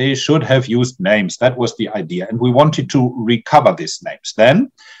 they should have used names. That was the idea. And we wanted to recover these names.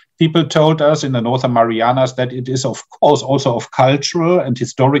 Then people told us in the Northern Marianas that it is, of course, also of cultural and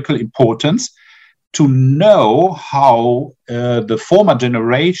historical importance to know how the former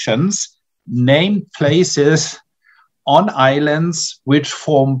generations named places on islands which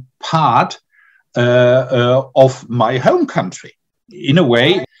form part of my home country. In a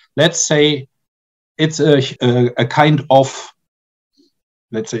way, let's say it's a kind of,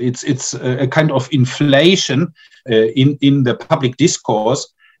 let's say it's a kind of inflation in the public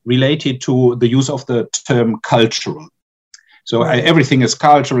discourse related to the use of the term cultural. So everything is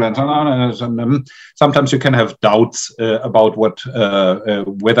cultural, and so on. And sometimes you can have doubts about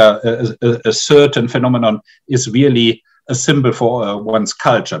whether a certain phenomenon is really a symbol for one's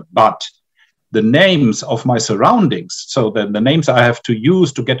culture. But the names of my surroundings, so the names I have to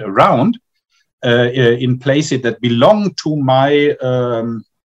use to get around in places that belong to my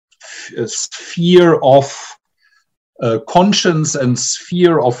sphere of conscience and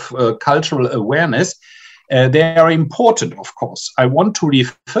sphere of cultural awareness, they are important, of course. I want to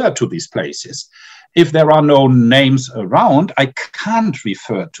refer to these places. If there are no names around, I can't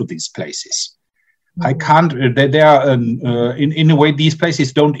refer to these places. Mm-hmm. I can't, they are, in a way, these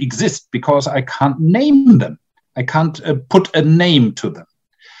places don't exist because I can't name them. I can't put a name to them.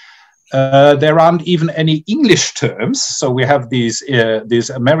 There aren't even any English terms. So we have these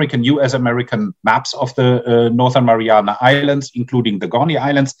American, US American maps of the Northern Mariana Islands, including the Garni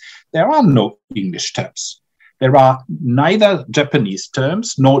Islands. There are no English terms. There are neither Japanese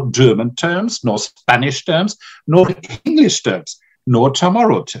terms, nor German terms, nor Spanish terms, nor English terms, nor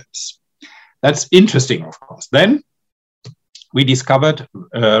Chamorro terms. That's interesting, of course. Then we discovered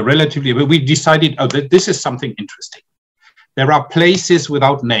we decided that this is something interesting. There are places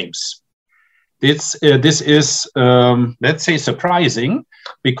without names. This is, let's say, surprising,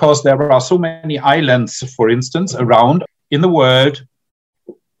 because there are so many islands, for instance, around in the world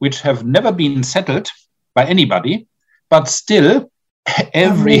which have never been settled by anybody, but still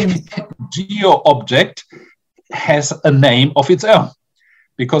every geo object has a name of its own,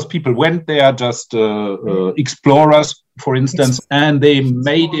 because people went there, just explorers, for instance, and they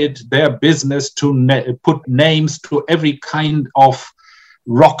made it their business to put names to every kind of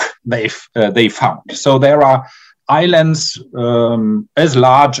rock they found. So there are islands as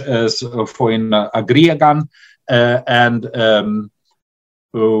large as for in Agriagan and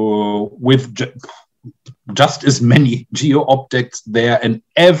with just as many geo-objects there, and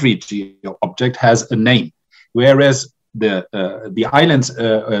every geo-object has a name, whereas the islands,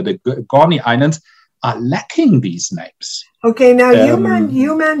 the Gorni Islands, are lacking these names. Okay, now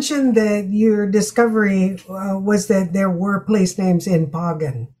you mentioned that your discovery was that there were place names in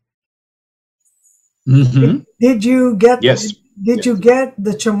Pagan. Mm-hmm. Did you get? Yes. Did you get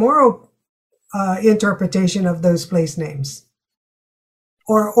the CHamoru interpretation of those place names,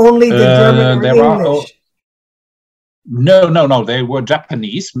 or only the German or English? No. They were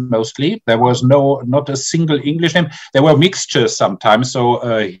Japanese mostly. There was not a single English name. There were mixtures sometimes. So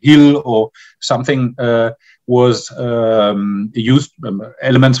hill or something was used,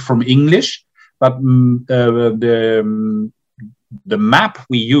 elements from English. But the map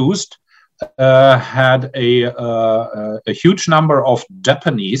we used had a huge number of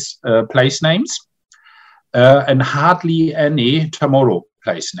Japanese place names and hardly any CHamoru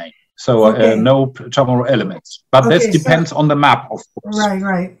place name. So no CHamoru elements, but this depends on the map, of course.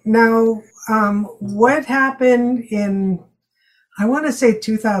 Right. Now, what happened in, I want to say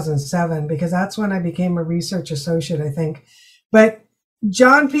 2007, because that's when I became a research associate, I think. But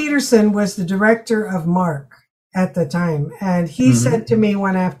John Peterson was the director of MARC at the time. And he said to me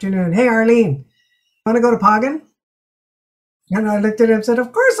one afternoon, "Hey, RLENE, want to go to Pagan?" And I looked at him and said,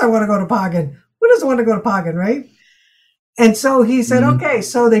 "Of course I want to go to Pagan. Who doesn't want to go to Pagan, right?" And so he said, okay,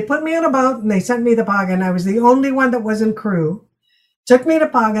 so they put me on a boat and they sent me to Pagan. I was the only one that wasn't crew. Took me to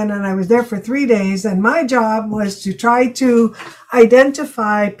Pagan and I was there for 3 days. And my job was to try to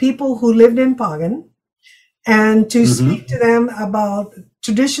identify people who lived in Pagan and to speak to them about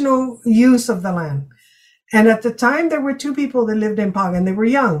traditional use of the land. And at the time, there were 2 people that lived in Pagan. They were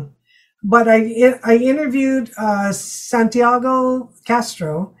young. But I interviewed Santiago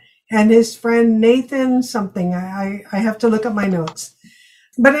Castro and his friend Nathan something. I have to look at my notes.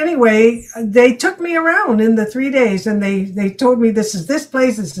 But anyway, they took me around in the 3 days and they told me this is this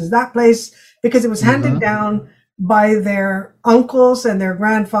place, this is that place, because it was handed down by their uncles and their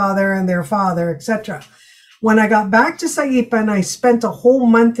grandfather and their father, etc. When I got back to Saipan, I spent a whole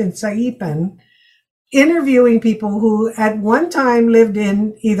month in Saipan interviewing people who at one time lived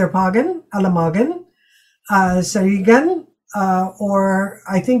in either Pagan, Alamagan, Sarigan, or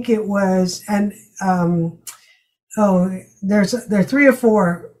I think it was, and there are 3 or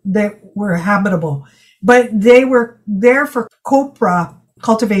 4 that were habitable, but they were there for copra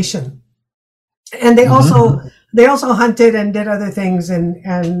cultivation, and they also hunted and did other things,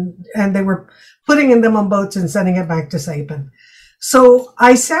 and they were putting them on boats and sending it back to Saipan. So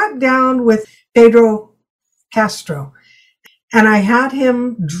I sat down with Pedro Castro, and I had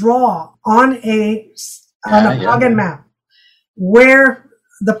him draw on a Pagan map where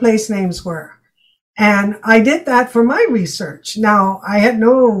the place names were. And I did that for my research. Now, I had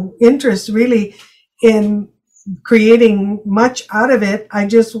no interest really in creating much out of it. I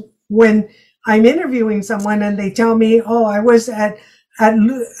just, when I'm interviewing someone and they tell me, oh, I was at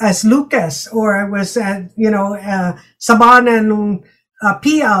as Lucas, or I was at, Sabana and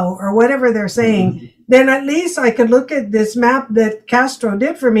Piau, or whatever they're saying, then at least I could look at this map that Castro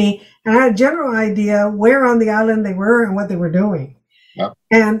did for me and I had a general idea where on the island they were and what they were doing. Yep.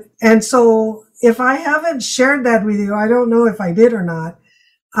 And so if I haven't shared that with you, I don't know if I did or not.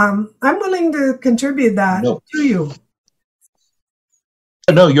 I'm willing to contribute that to you.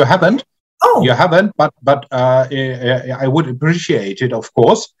 No, you haven't. Oh, you haven't. But I would appreciate it, of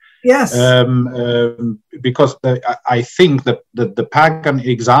course. Yes. Because I think that the Pagan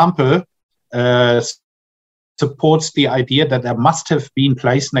example supports the idea that there must have been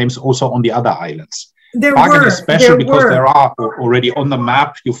place names also on the other islands. Pagan is special because there are already on the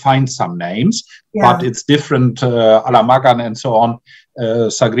map, you find some names, but it's different. Alamagan and so on,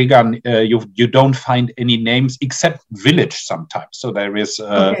 Sagrigan, you don't find any names except village sometimes. So there is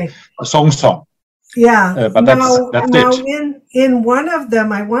a song. Yeah, but that's it. In one of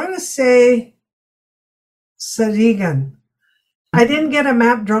them, I want to say Sarigan. I didn't get a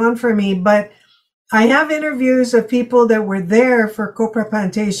map drawn for me, but I have interviews of people that were there for copra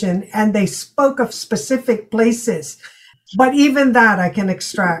plantation, and they spoke of specific places. But even that I can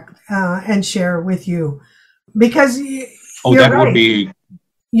extract and share with you, because would be.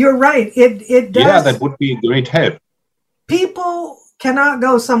 You're right. It does. Yeah, that would be a great help. People cannot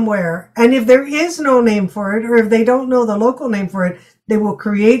go somewhere, and if there is no name for it, or if they don't know the local name for it, they will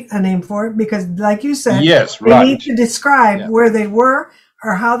create a name for it because, like you said, yes, they right. need to describe where they were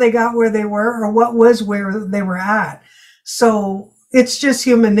or how they got where they were or what was where they were at. So it's just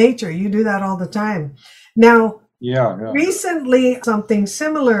human nature. You do that all the time. Now, recently, something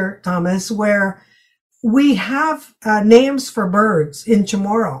similar, Thomas, where we have names for birds in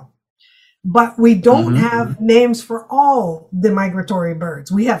Chamorro, but we don't have names for all the migratory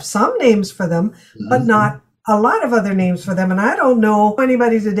birds. We have some names for them, but not a lot of other names for them. And I don't know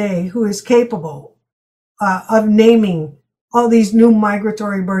anybody today who is capable of naming all these new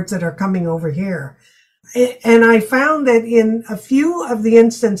migratory birds that are coming over here. And I found that in a few of the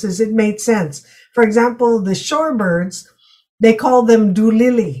instances, it made sense. For example, the shorebirds, they call them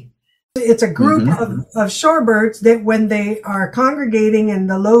doolili. It's a group of shorebirds that when they are congregating in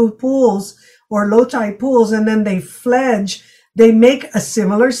the low pools or low tide pools and then they fledge, they make a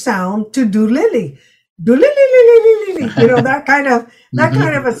similar sound to doolili. Doolili, you know, that kind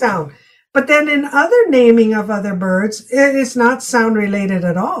of a sound. But then in other naming of other birds, it is not sound related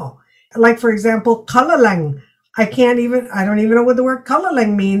at all. Like, for example, kalalang. I don't even know what the word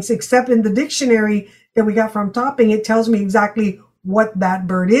kalalang means, except in the dictionary that we got from Topping, it tells me exactly what that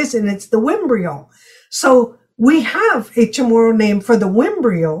bird is, and it's the whimbrel. So we have a Chamorro name for the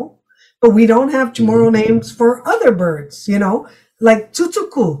whimbrel, but we don't have Chamorro names for other birds, you know, like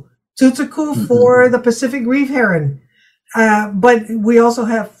tutuku for the Pacific reef heron. But we also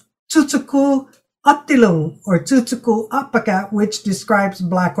have tutuku atilung or tutuku apaka, which describes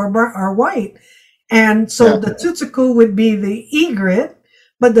black or white. And so the tutuku would be the egret,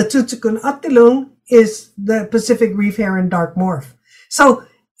 but the tutukun atilung is the Pacific reef heron dark morph. So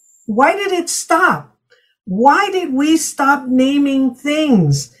why did it stop? Why did we stop naming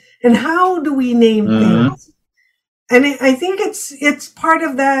things? And how do we name things? And I think it's part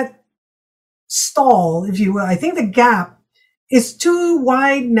of that stall, if you will. I think the gap is too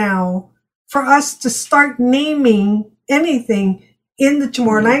wide now for us to start naming anything in the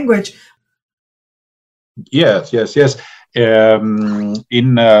Chamorro language. Yes.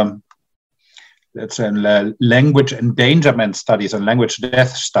 That's language endangerment studies and language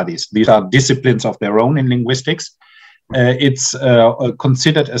death studies. These are disciplines of their own in linguistics. It's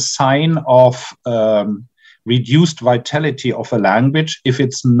considered a sign of reduced vitality of a language if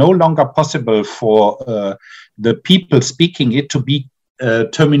it's no longer possible for the people speaking it to be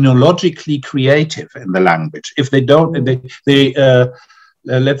terminologically creative in the language. If they don't,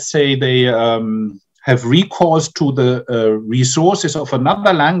 let's say they have recourse to the resources of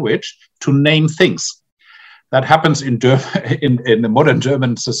another language to name things. That happens in the modern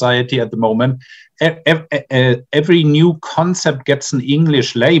German society at the moment. Every new concept gets an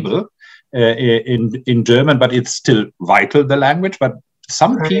English label in German, but it's still vital, the language. But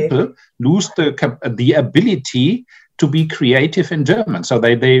some people lose the ability to be creative in German. So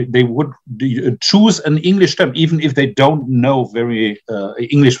they would choose an English term, even if they don't know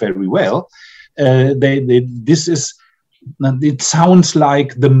English very well. It sounds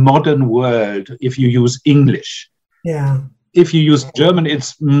like the modern world if you use English. Yeah. If you use German, it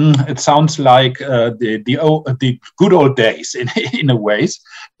sounds like the good old days in a way.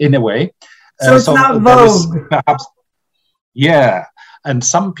 So it's not vogue. Perhaps, and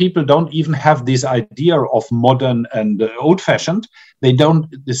some people don't even have this idea of modern and old-fashioned. They don't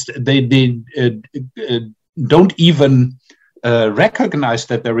even recognize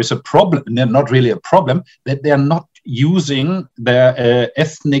that there is a problem. Not really a problem, that they are not using their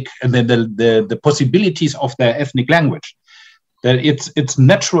ethnic and the possibilities of their ethnic language. That it's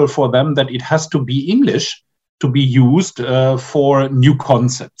natural for them that it has to be English to be used for new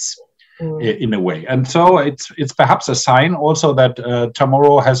concepts in a way. And so it's perhaps a sign also that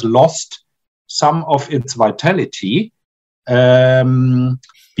Chamorro has lost some of its vitality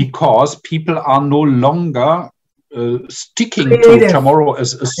because people are no longer sticking to Chamorro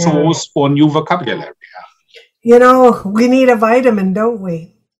as a source for new vocabulary. You know, we need a vitamin, don't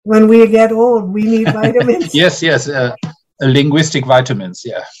we? When we get old, we need vitamins. Yes, linguistic vitamins.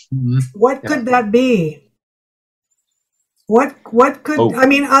 Yeah. What could that be? What could I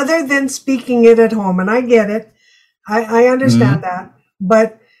mean, other than speaking it at home? And I get it, I understand that.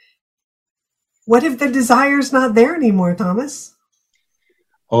 But what if the desire's not there anymore, Thomas?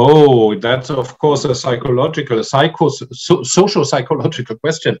 Oh, that's of course a social psychological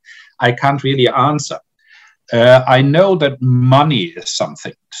question I can't really answer. I know that money is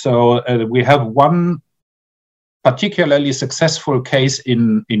something. So we have one particularly successful case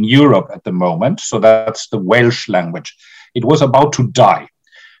in Europe at the moment. So that's the Welsh language. It was about to die.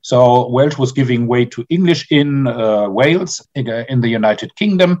 So Welsh was giving way to English in Wales, in the United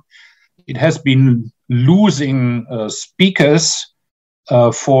Kingdom. It has been losing speakers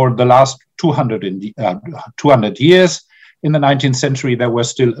for the last 200 years. In the 19th century, there were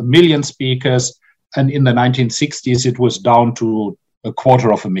still 1 million speakers, and in the 1960s, it was down to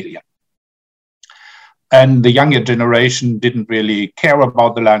 250,000. And the younger generation didn't really care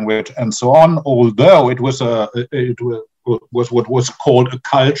about the language and so on, although it was what was called a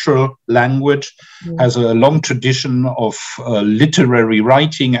cultural language, has a long tradition of literary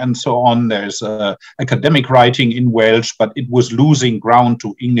writing and so on. There's academic writing in Welsh, but it was losing ground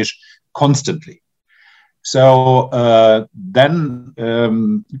to English constantly. So then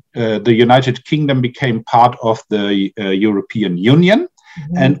the United Kingdom became part of the European Union.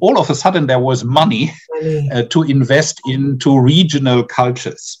 And all of a sudden there was money to invest into regional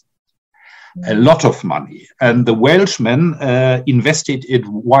cultures, a lot of money. And the Welshmen invested it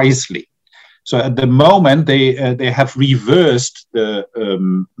wisely. So at the moment they have reversed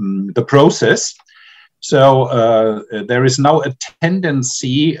the process. So there is now a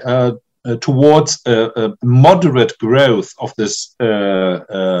tendency towards a moderate growth of this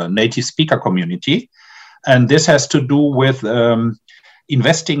native speaker community. And this has to do with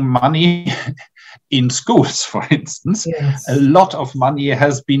investing money in schools, for instance. Yes. A lot of money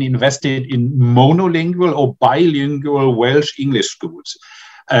has been invested in monolingual or bilingual Welsh-English schools.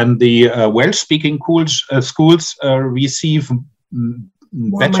 And the Welsh-speaking schools receive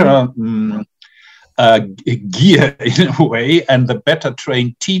better gear in a way, and the better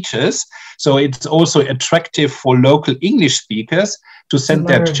trained teachers. So it's also attractive for local English speakers to send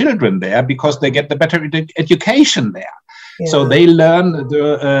their children there because they get the better education there. Yeah. So they learn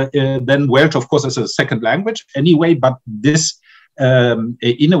then Welsh, of course, as a second language anyway, but this,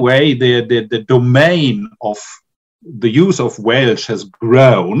 in a way, the domain of the use of Welsh has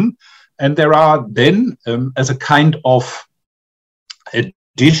grown. And there are then, as a kind of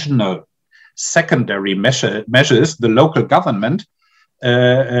additional secondary measures, the local government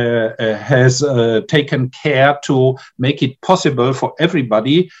has taken care to make it possible for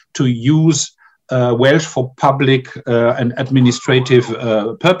everybody to use Welsh for public and administrative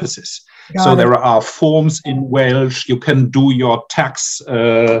purposes. So there are forms in Welsh. You can do your taxes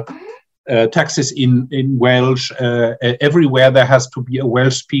in Welsh. Everywhere there has to be a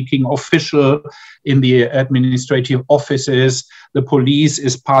Welsh-speaking official in the administrative offices. The police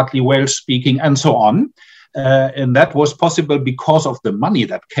is partly Welsh-speaking, and so on. And that was possible because of the money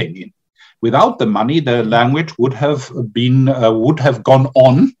that came in. Without the money, the language would have gone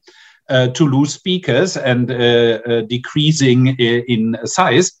on to lose speakers and decreasing in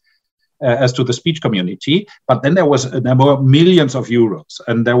size as to the speech community. But then there were millions of euros,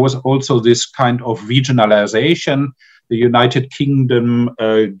 and there was also this kind of regionalization. The United Kingdom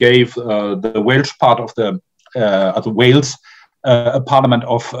gave the Welsh part of the Wales a parliament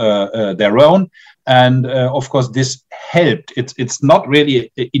of their own. And of course, this helped. It's not really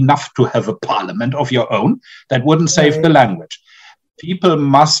enough to have a parliament of your own. That wouldn't save the language. People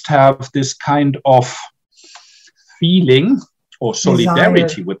must have this kind of feeling or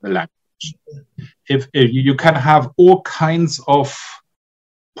solidarity with the language. If you can have all kinds of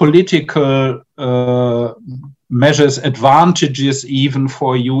political measures, advantages even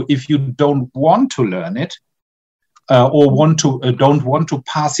for you, if you don't want to learn it, or don't want to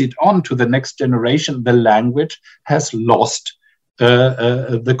pass it on to the next generation, the language has lost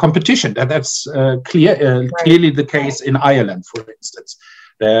the competition. That's clearly the case in Ireland, for instance.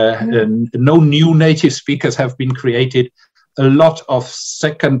 No new native speakers have been created. A lot of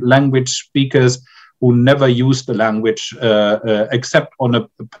second language speakers who never use the language except on a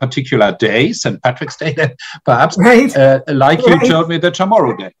particular day, St. Patrick's Day, perhaps, like you told me, the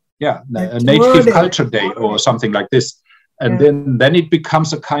CHamoru Day. Yeah, a Native Culture Day or something like this. And then it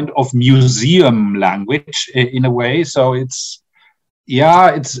becomes a kind of museum language in a way. So it's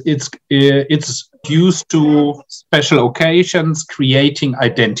used to special occasions, creating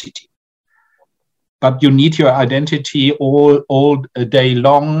identity. But you need your identity all day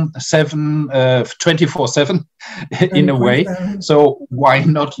long, 24/7 in a way. So why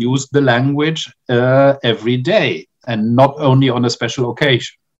not use the language every day and not only on a special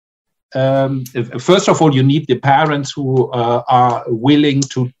occasion? First of all, you need the parents who are willing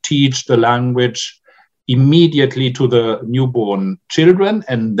to teach the language immediately to the newborn children.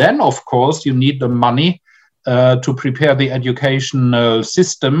 And then, of course, you need the money to prepare the educational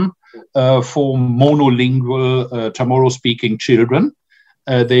system for monolingual CHamoru-speaking children.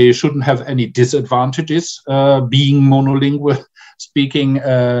 They shouldn't have any disadvantages being monolingual speaking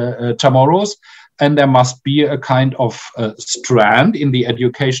Chamorros. And there must be a kind of strand in the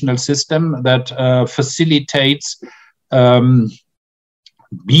educational system that facilitates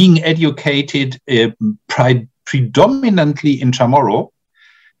being educated predominantly in CHamoru,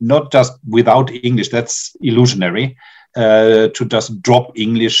 not just without English, that's illusionary, to just drop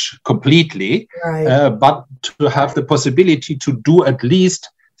English completely, Right. but to have the possibility to do at least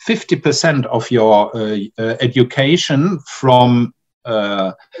 50% of your education from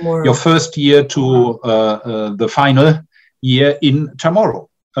your first year to the final year in CHamoru,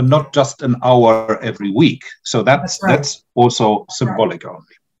 and not just an hour every week. So that's also symbolic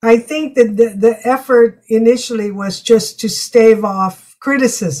only. I think that the effort initially was just to stave off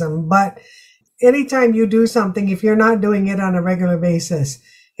criticism, but anytime you do something, if you're not doing it on a regular basis,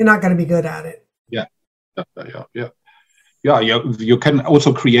 you're not going to be good at it. You can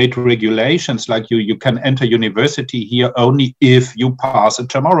also create regulations, like you can enter university here only if you pass a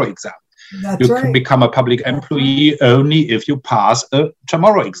CHamoru exam. That's you can become a public employee only if you pass a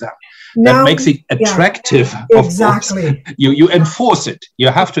CHamoru exam. Now, that makes it attractive. Exactly. Of course. You enforce it. You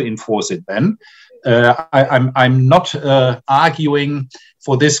have to enforce it then. I'm not arguing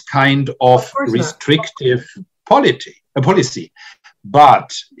for this kind of restrictive policy. But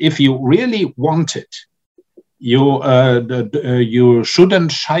if you really want it, you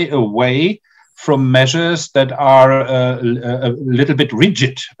shouldn't shy away from measures that are a little bit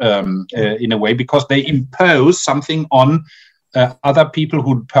rigid in a way, because they impose something on other people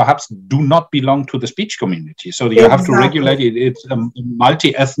who perhaps do not belong to the speech community. So you have to regulate it. It's a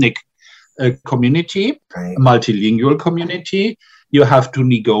multi-ethnic community, a multilingual community. You have to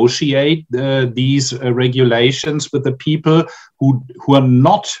negotiate these regulations with the people who are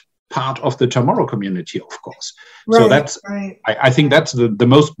not part of the CHamoru community, of course. So that's, I think that's the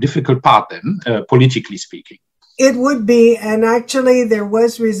most difficult part then, politically speaking. It would be, and actually there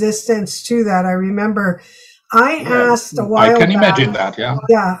was resistance to that. I remember I asked a while back. I can imagine that, yeah.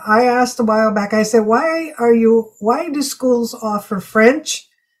 Yeah, I asked a while back, I said, why do schools offer French,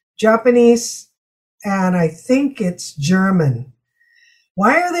 Japanese, and I think it's German?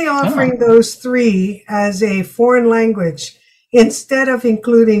 Why are they offering those three as a foreign language instead of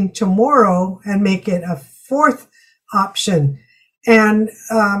including CHamoru and make it a fourth option? And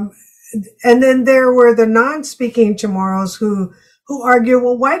then there were the non-speaking CHamoros who argue,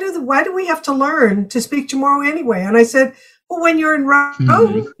 well, why do we have to learn to speak CHamoru anyway? And I said, well, when you're in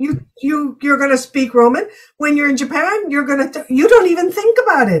Rome, you're going to speak Roman. When you're in Japan, you don't even think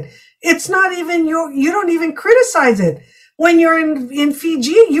about it. It's not even you don't even criticize it. When you're in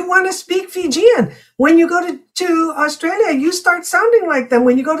Fiji, you want to speak Fijian. When you go to Australia, you start sounding like them.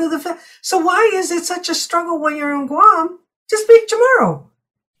 When you go to so why is it such a struggle when you're in Guam to speak CHamoru?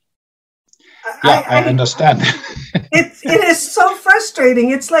 Yeah, I understand. It is so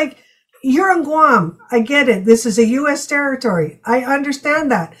frustrating. It's like, you're in Guam. I get it. This is a U.S. territory. I understand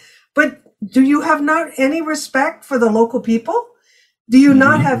that. But do you have not any respect for the local people? Do you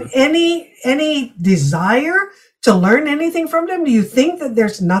not have any desire to learn anything from them? Do you think that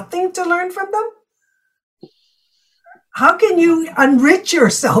there's nothing to learn from them? How can you enrich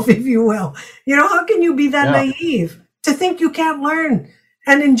yourself, if you will? How can you be that naive to think you can't learn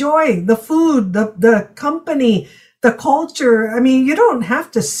and enjoy the food, the company, the culture? I mean, you don't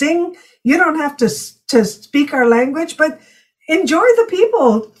have to sing. You don't have to speak our language, but enjoy the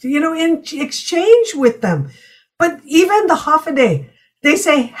people, in exchange with them. But even the half a day, they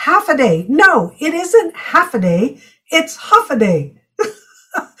say half a day. No, it isn't half a day. It's half a day.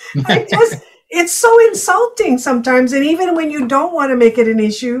 It's so insulting sometimes. And even when you don't want to make it an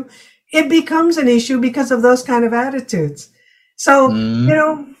issue, it becomes an issue because of those kind of attitudes. So,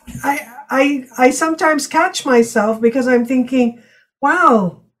 I sometimes catch myself because I'm thinking,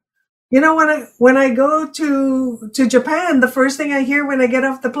 wow, when I go to Japan, the first thing I hear when I get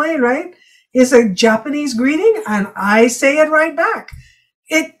off the plane, right, is a Japanese greeting, and I say it right back.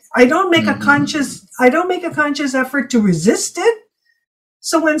 I don't make a conscious effort to resist it.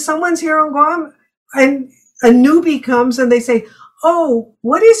 So when someone's here on Guam and a newbie comes and they say, "Oh,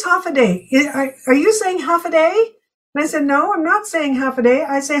 what is half a day? Are you saying half a day?" And I said, "No, I'm not saying half a day.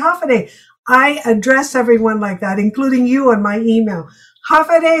 I say half a day." I address everyone like that, including you on my email. Half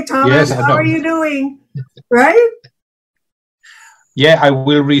a day, Thomas. Yes, how are you doing? Right? Yeah, I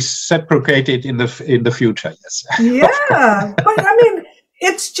will reciprocate it in the future. Yes. Yeah, but I mean,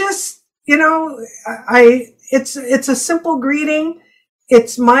 it's just it's a simple greeting.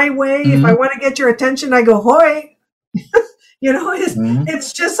 It's my way. If I want to get your attention, I go "Hoi."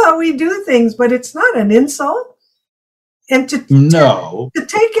 It's just how we do things, but it's not an insult. And to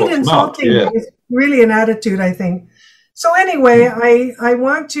take it insulting is really an attitude, I think. So anyway, I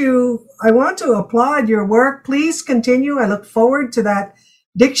want to applaud your work. Please continue. I look forward to that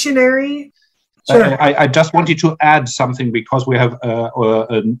dictionary. Sure. I just wanted to add something, because we have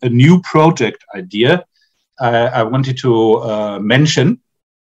a new project idea I wanted to mention.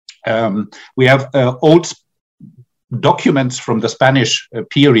 We have old documents from the Spanish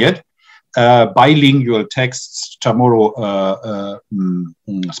period, bilingual texts, CHamoru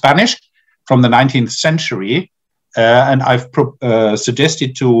Spanish, from the 19th century. And I've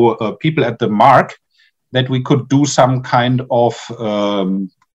suggested to people at the MARC that we could do some kind of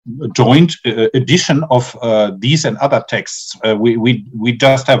joint edition of these and other texts. We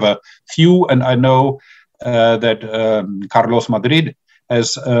just have a few, and I know that Carlos Madrid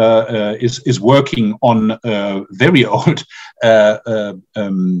is working on very old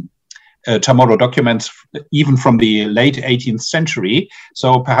CHamoru documents, even from the late 18th century.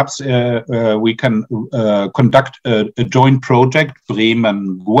 So perhaps we can conduct a joint project,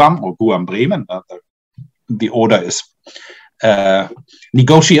 Bremen-Guam or Guam-Bremen. The order is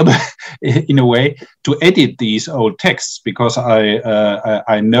negotiable in a way, to edit these old texts, because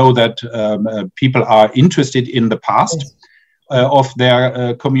I know that people are interested in the past of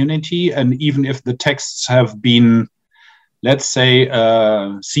their community, and even if the texts have been, let's say,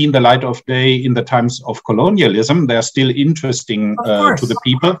 seen the light of day in the times of colonialism, they're still interesting to the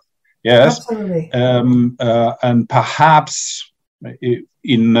people. Yes. Absolutely. And perhaps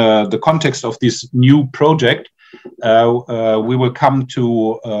in the context of this new project, we will come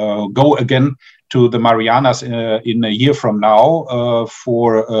to go again to the Marianas in a year from now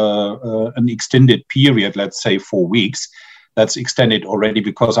for an extended period, let's say 4 weeks. That's extended already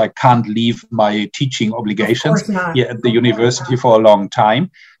because I can't leave my teaching obligations here at the university for a long time.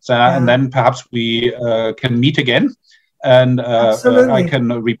 So, and then perhaps we can meet again, and I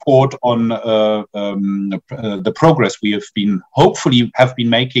can report on the progress we have been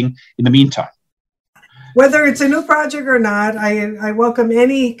making in the meantime. Whether it's a new project or not, I welcome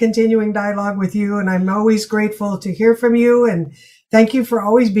any continuing dialogue with you, and I'm always grateful to hear from you. And thank you for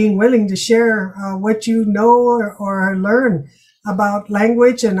always being willing to share what you know or learn about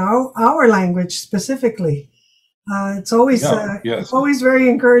language and our language specifically. It's always it's always very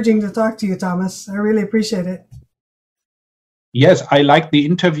encouraging to talk to you, Thomas. I really appreciate it. Yes, I like the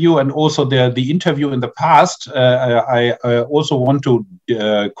interview, and also the interview in the past. I also want to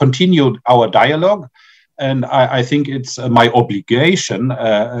continue our dialogue. And I think it's my obligation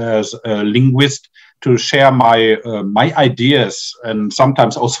as a linguist to share my ideas, and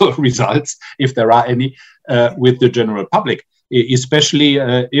sometimes also results, if there are any, with the general public. Especially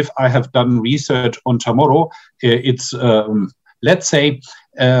if I have done research on CHamoru, it's, let's say,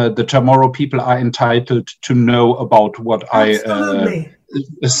 the CHamoru people are entitled to know about what I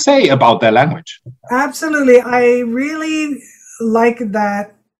say about their language. Absolutely. I really like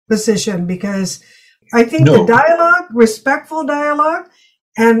that position, because I think the dialogue, respectful dialogue,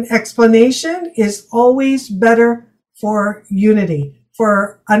 and explanation is always better for unity,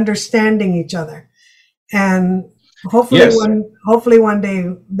 for understanding each other. And hopefully one day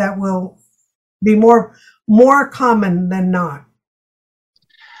that will be more common than not.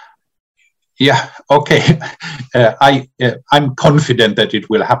 Yeah, okay. I'm confident that it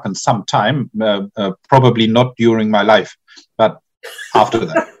will happen sometime, probably not during my life, but after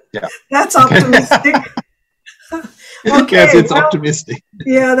that. Yeah. That's optimistic. Okay, yes, it's optimistic.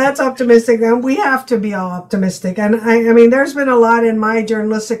 Yeah, that's optimistic. And we have to be all optimistic. And I mean, there's been a lot in my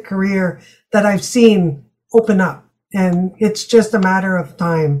journalistic career that I've seen open up, and it's just a matter of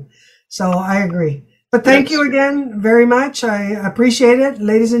time. So I agree. But thank you again very much. I appreciate it.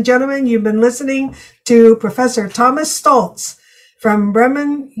 Ladies and gentlemen, you've been listening to Professor Thomas Stolz from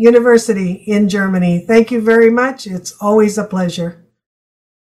Bremen University in Germany. Thank you very much. It's always a pleasure.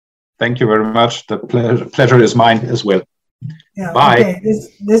 Thank you very much. The pleasure is mine as well. Yeah, bye. Okay.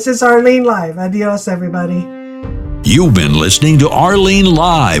 This is RLENE Live. Adios, everybody. You've been listening to RLENE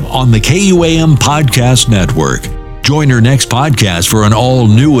Live on the KUAM Podcast Network. Join her next podcast for an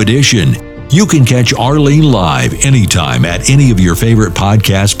all-new edition. You can catch RLENE Live anytime at any of your favorite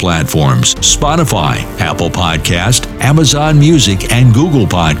podcast platforms: Spotify, Apple Podcast, Amazon Music, and Google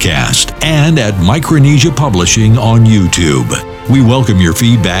Podcast, and at Micronesia Publishing on YouTube. We welcome your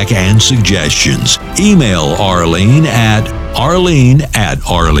feedback and suggestions. Email RLENE at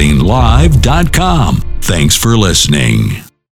arlene@arlenelive.com. Thanks for listening.